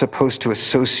not supposed to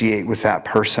associate with that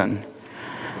person,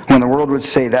 when the world would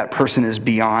say, that person is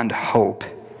beyond hope,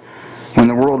 when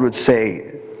the world would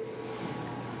say,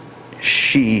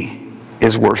 she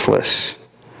is worthless,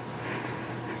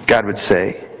 God would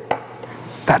say,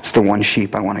 that's the one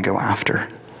sheep I want to go after.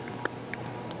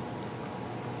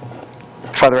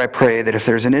 Father, I pray that if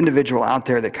there's an individual out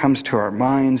there that comes to our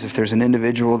minds, if there's an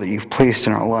individual that you've placed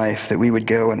in our life, that we would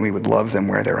go and we would love them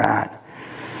where they're at.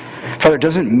 Father, it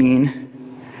doesn't mean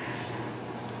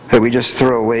that we just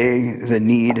throw away the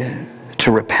need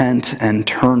to repent and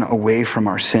turn away from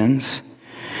our sins.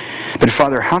 But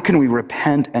Father, how can we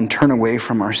repent and turn away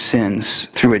from our sins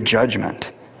through a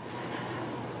judgment?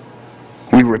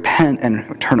 We repent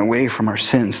and turn away from our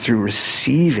sins through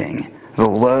receiving the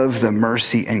love, the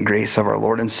mercy, and grace of our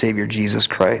Lord and Savior Jesus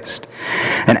Christ.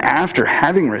 And after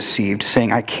having received,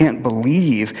 saying, I can't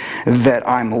believe that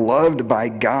I'm loved by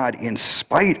God in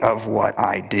spite of what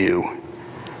I do.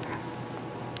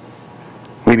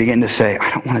 begin to say,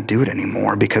 I don't want to do it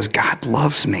anymore because God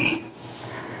loves me.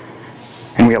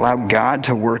 And we allow God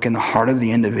to work in the heart of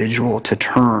the individual to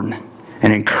turn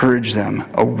and encourage them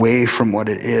away from what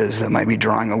it is that might be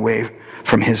drawing away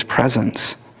from his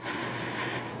presence.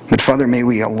 But Father, may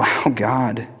we allow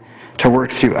God to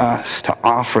work through us to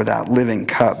offer that living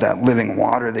cup, that living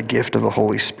water, the gift of the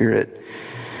Holy Spirit.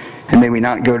 And may we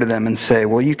not go to them and say,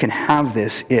 well, you can have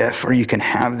this if, or you can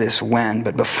have this when,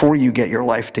 but before you get your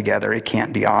life together, it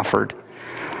can't be offered.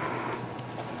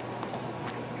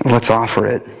 Let's offer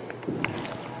it.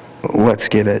 Let's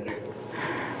give it.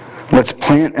 Let's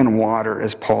plant and water,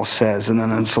 as Paul says, and then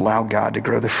let's allow God to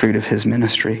grow the fruit of his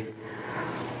ministry.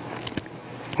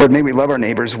 Lord, may we love our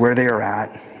neighbors where they are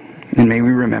at, and may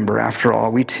we remember, after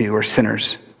all, we too are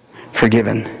sinners,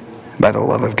 forgiven by the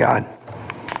love of God.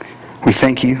 We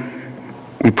thank you.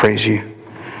 We praise you.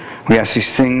 We ask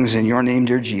these things in your name,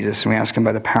 dear Jesus, and we ask them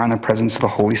by the power and the presence of the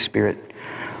Holy Spirit,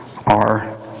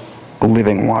 our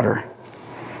living water.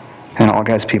 And all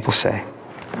God's people say,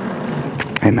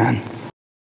 amen.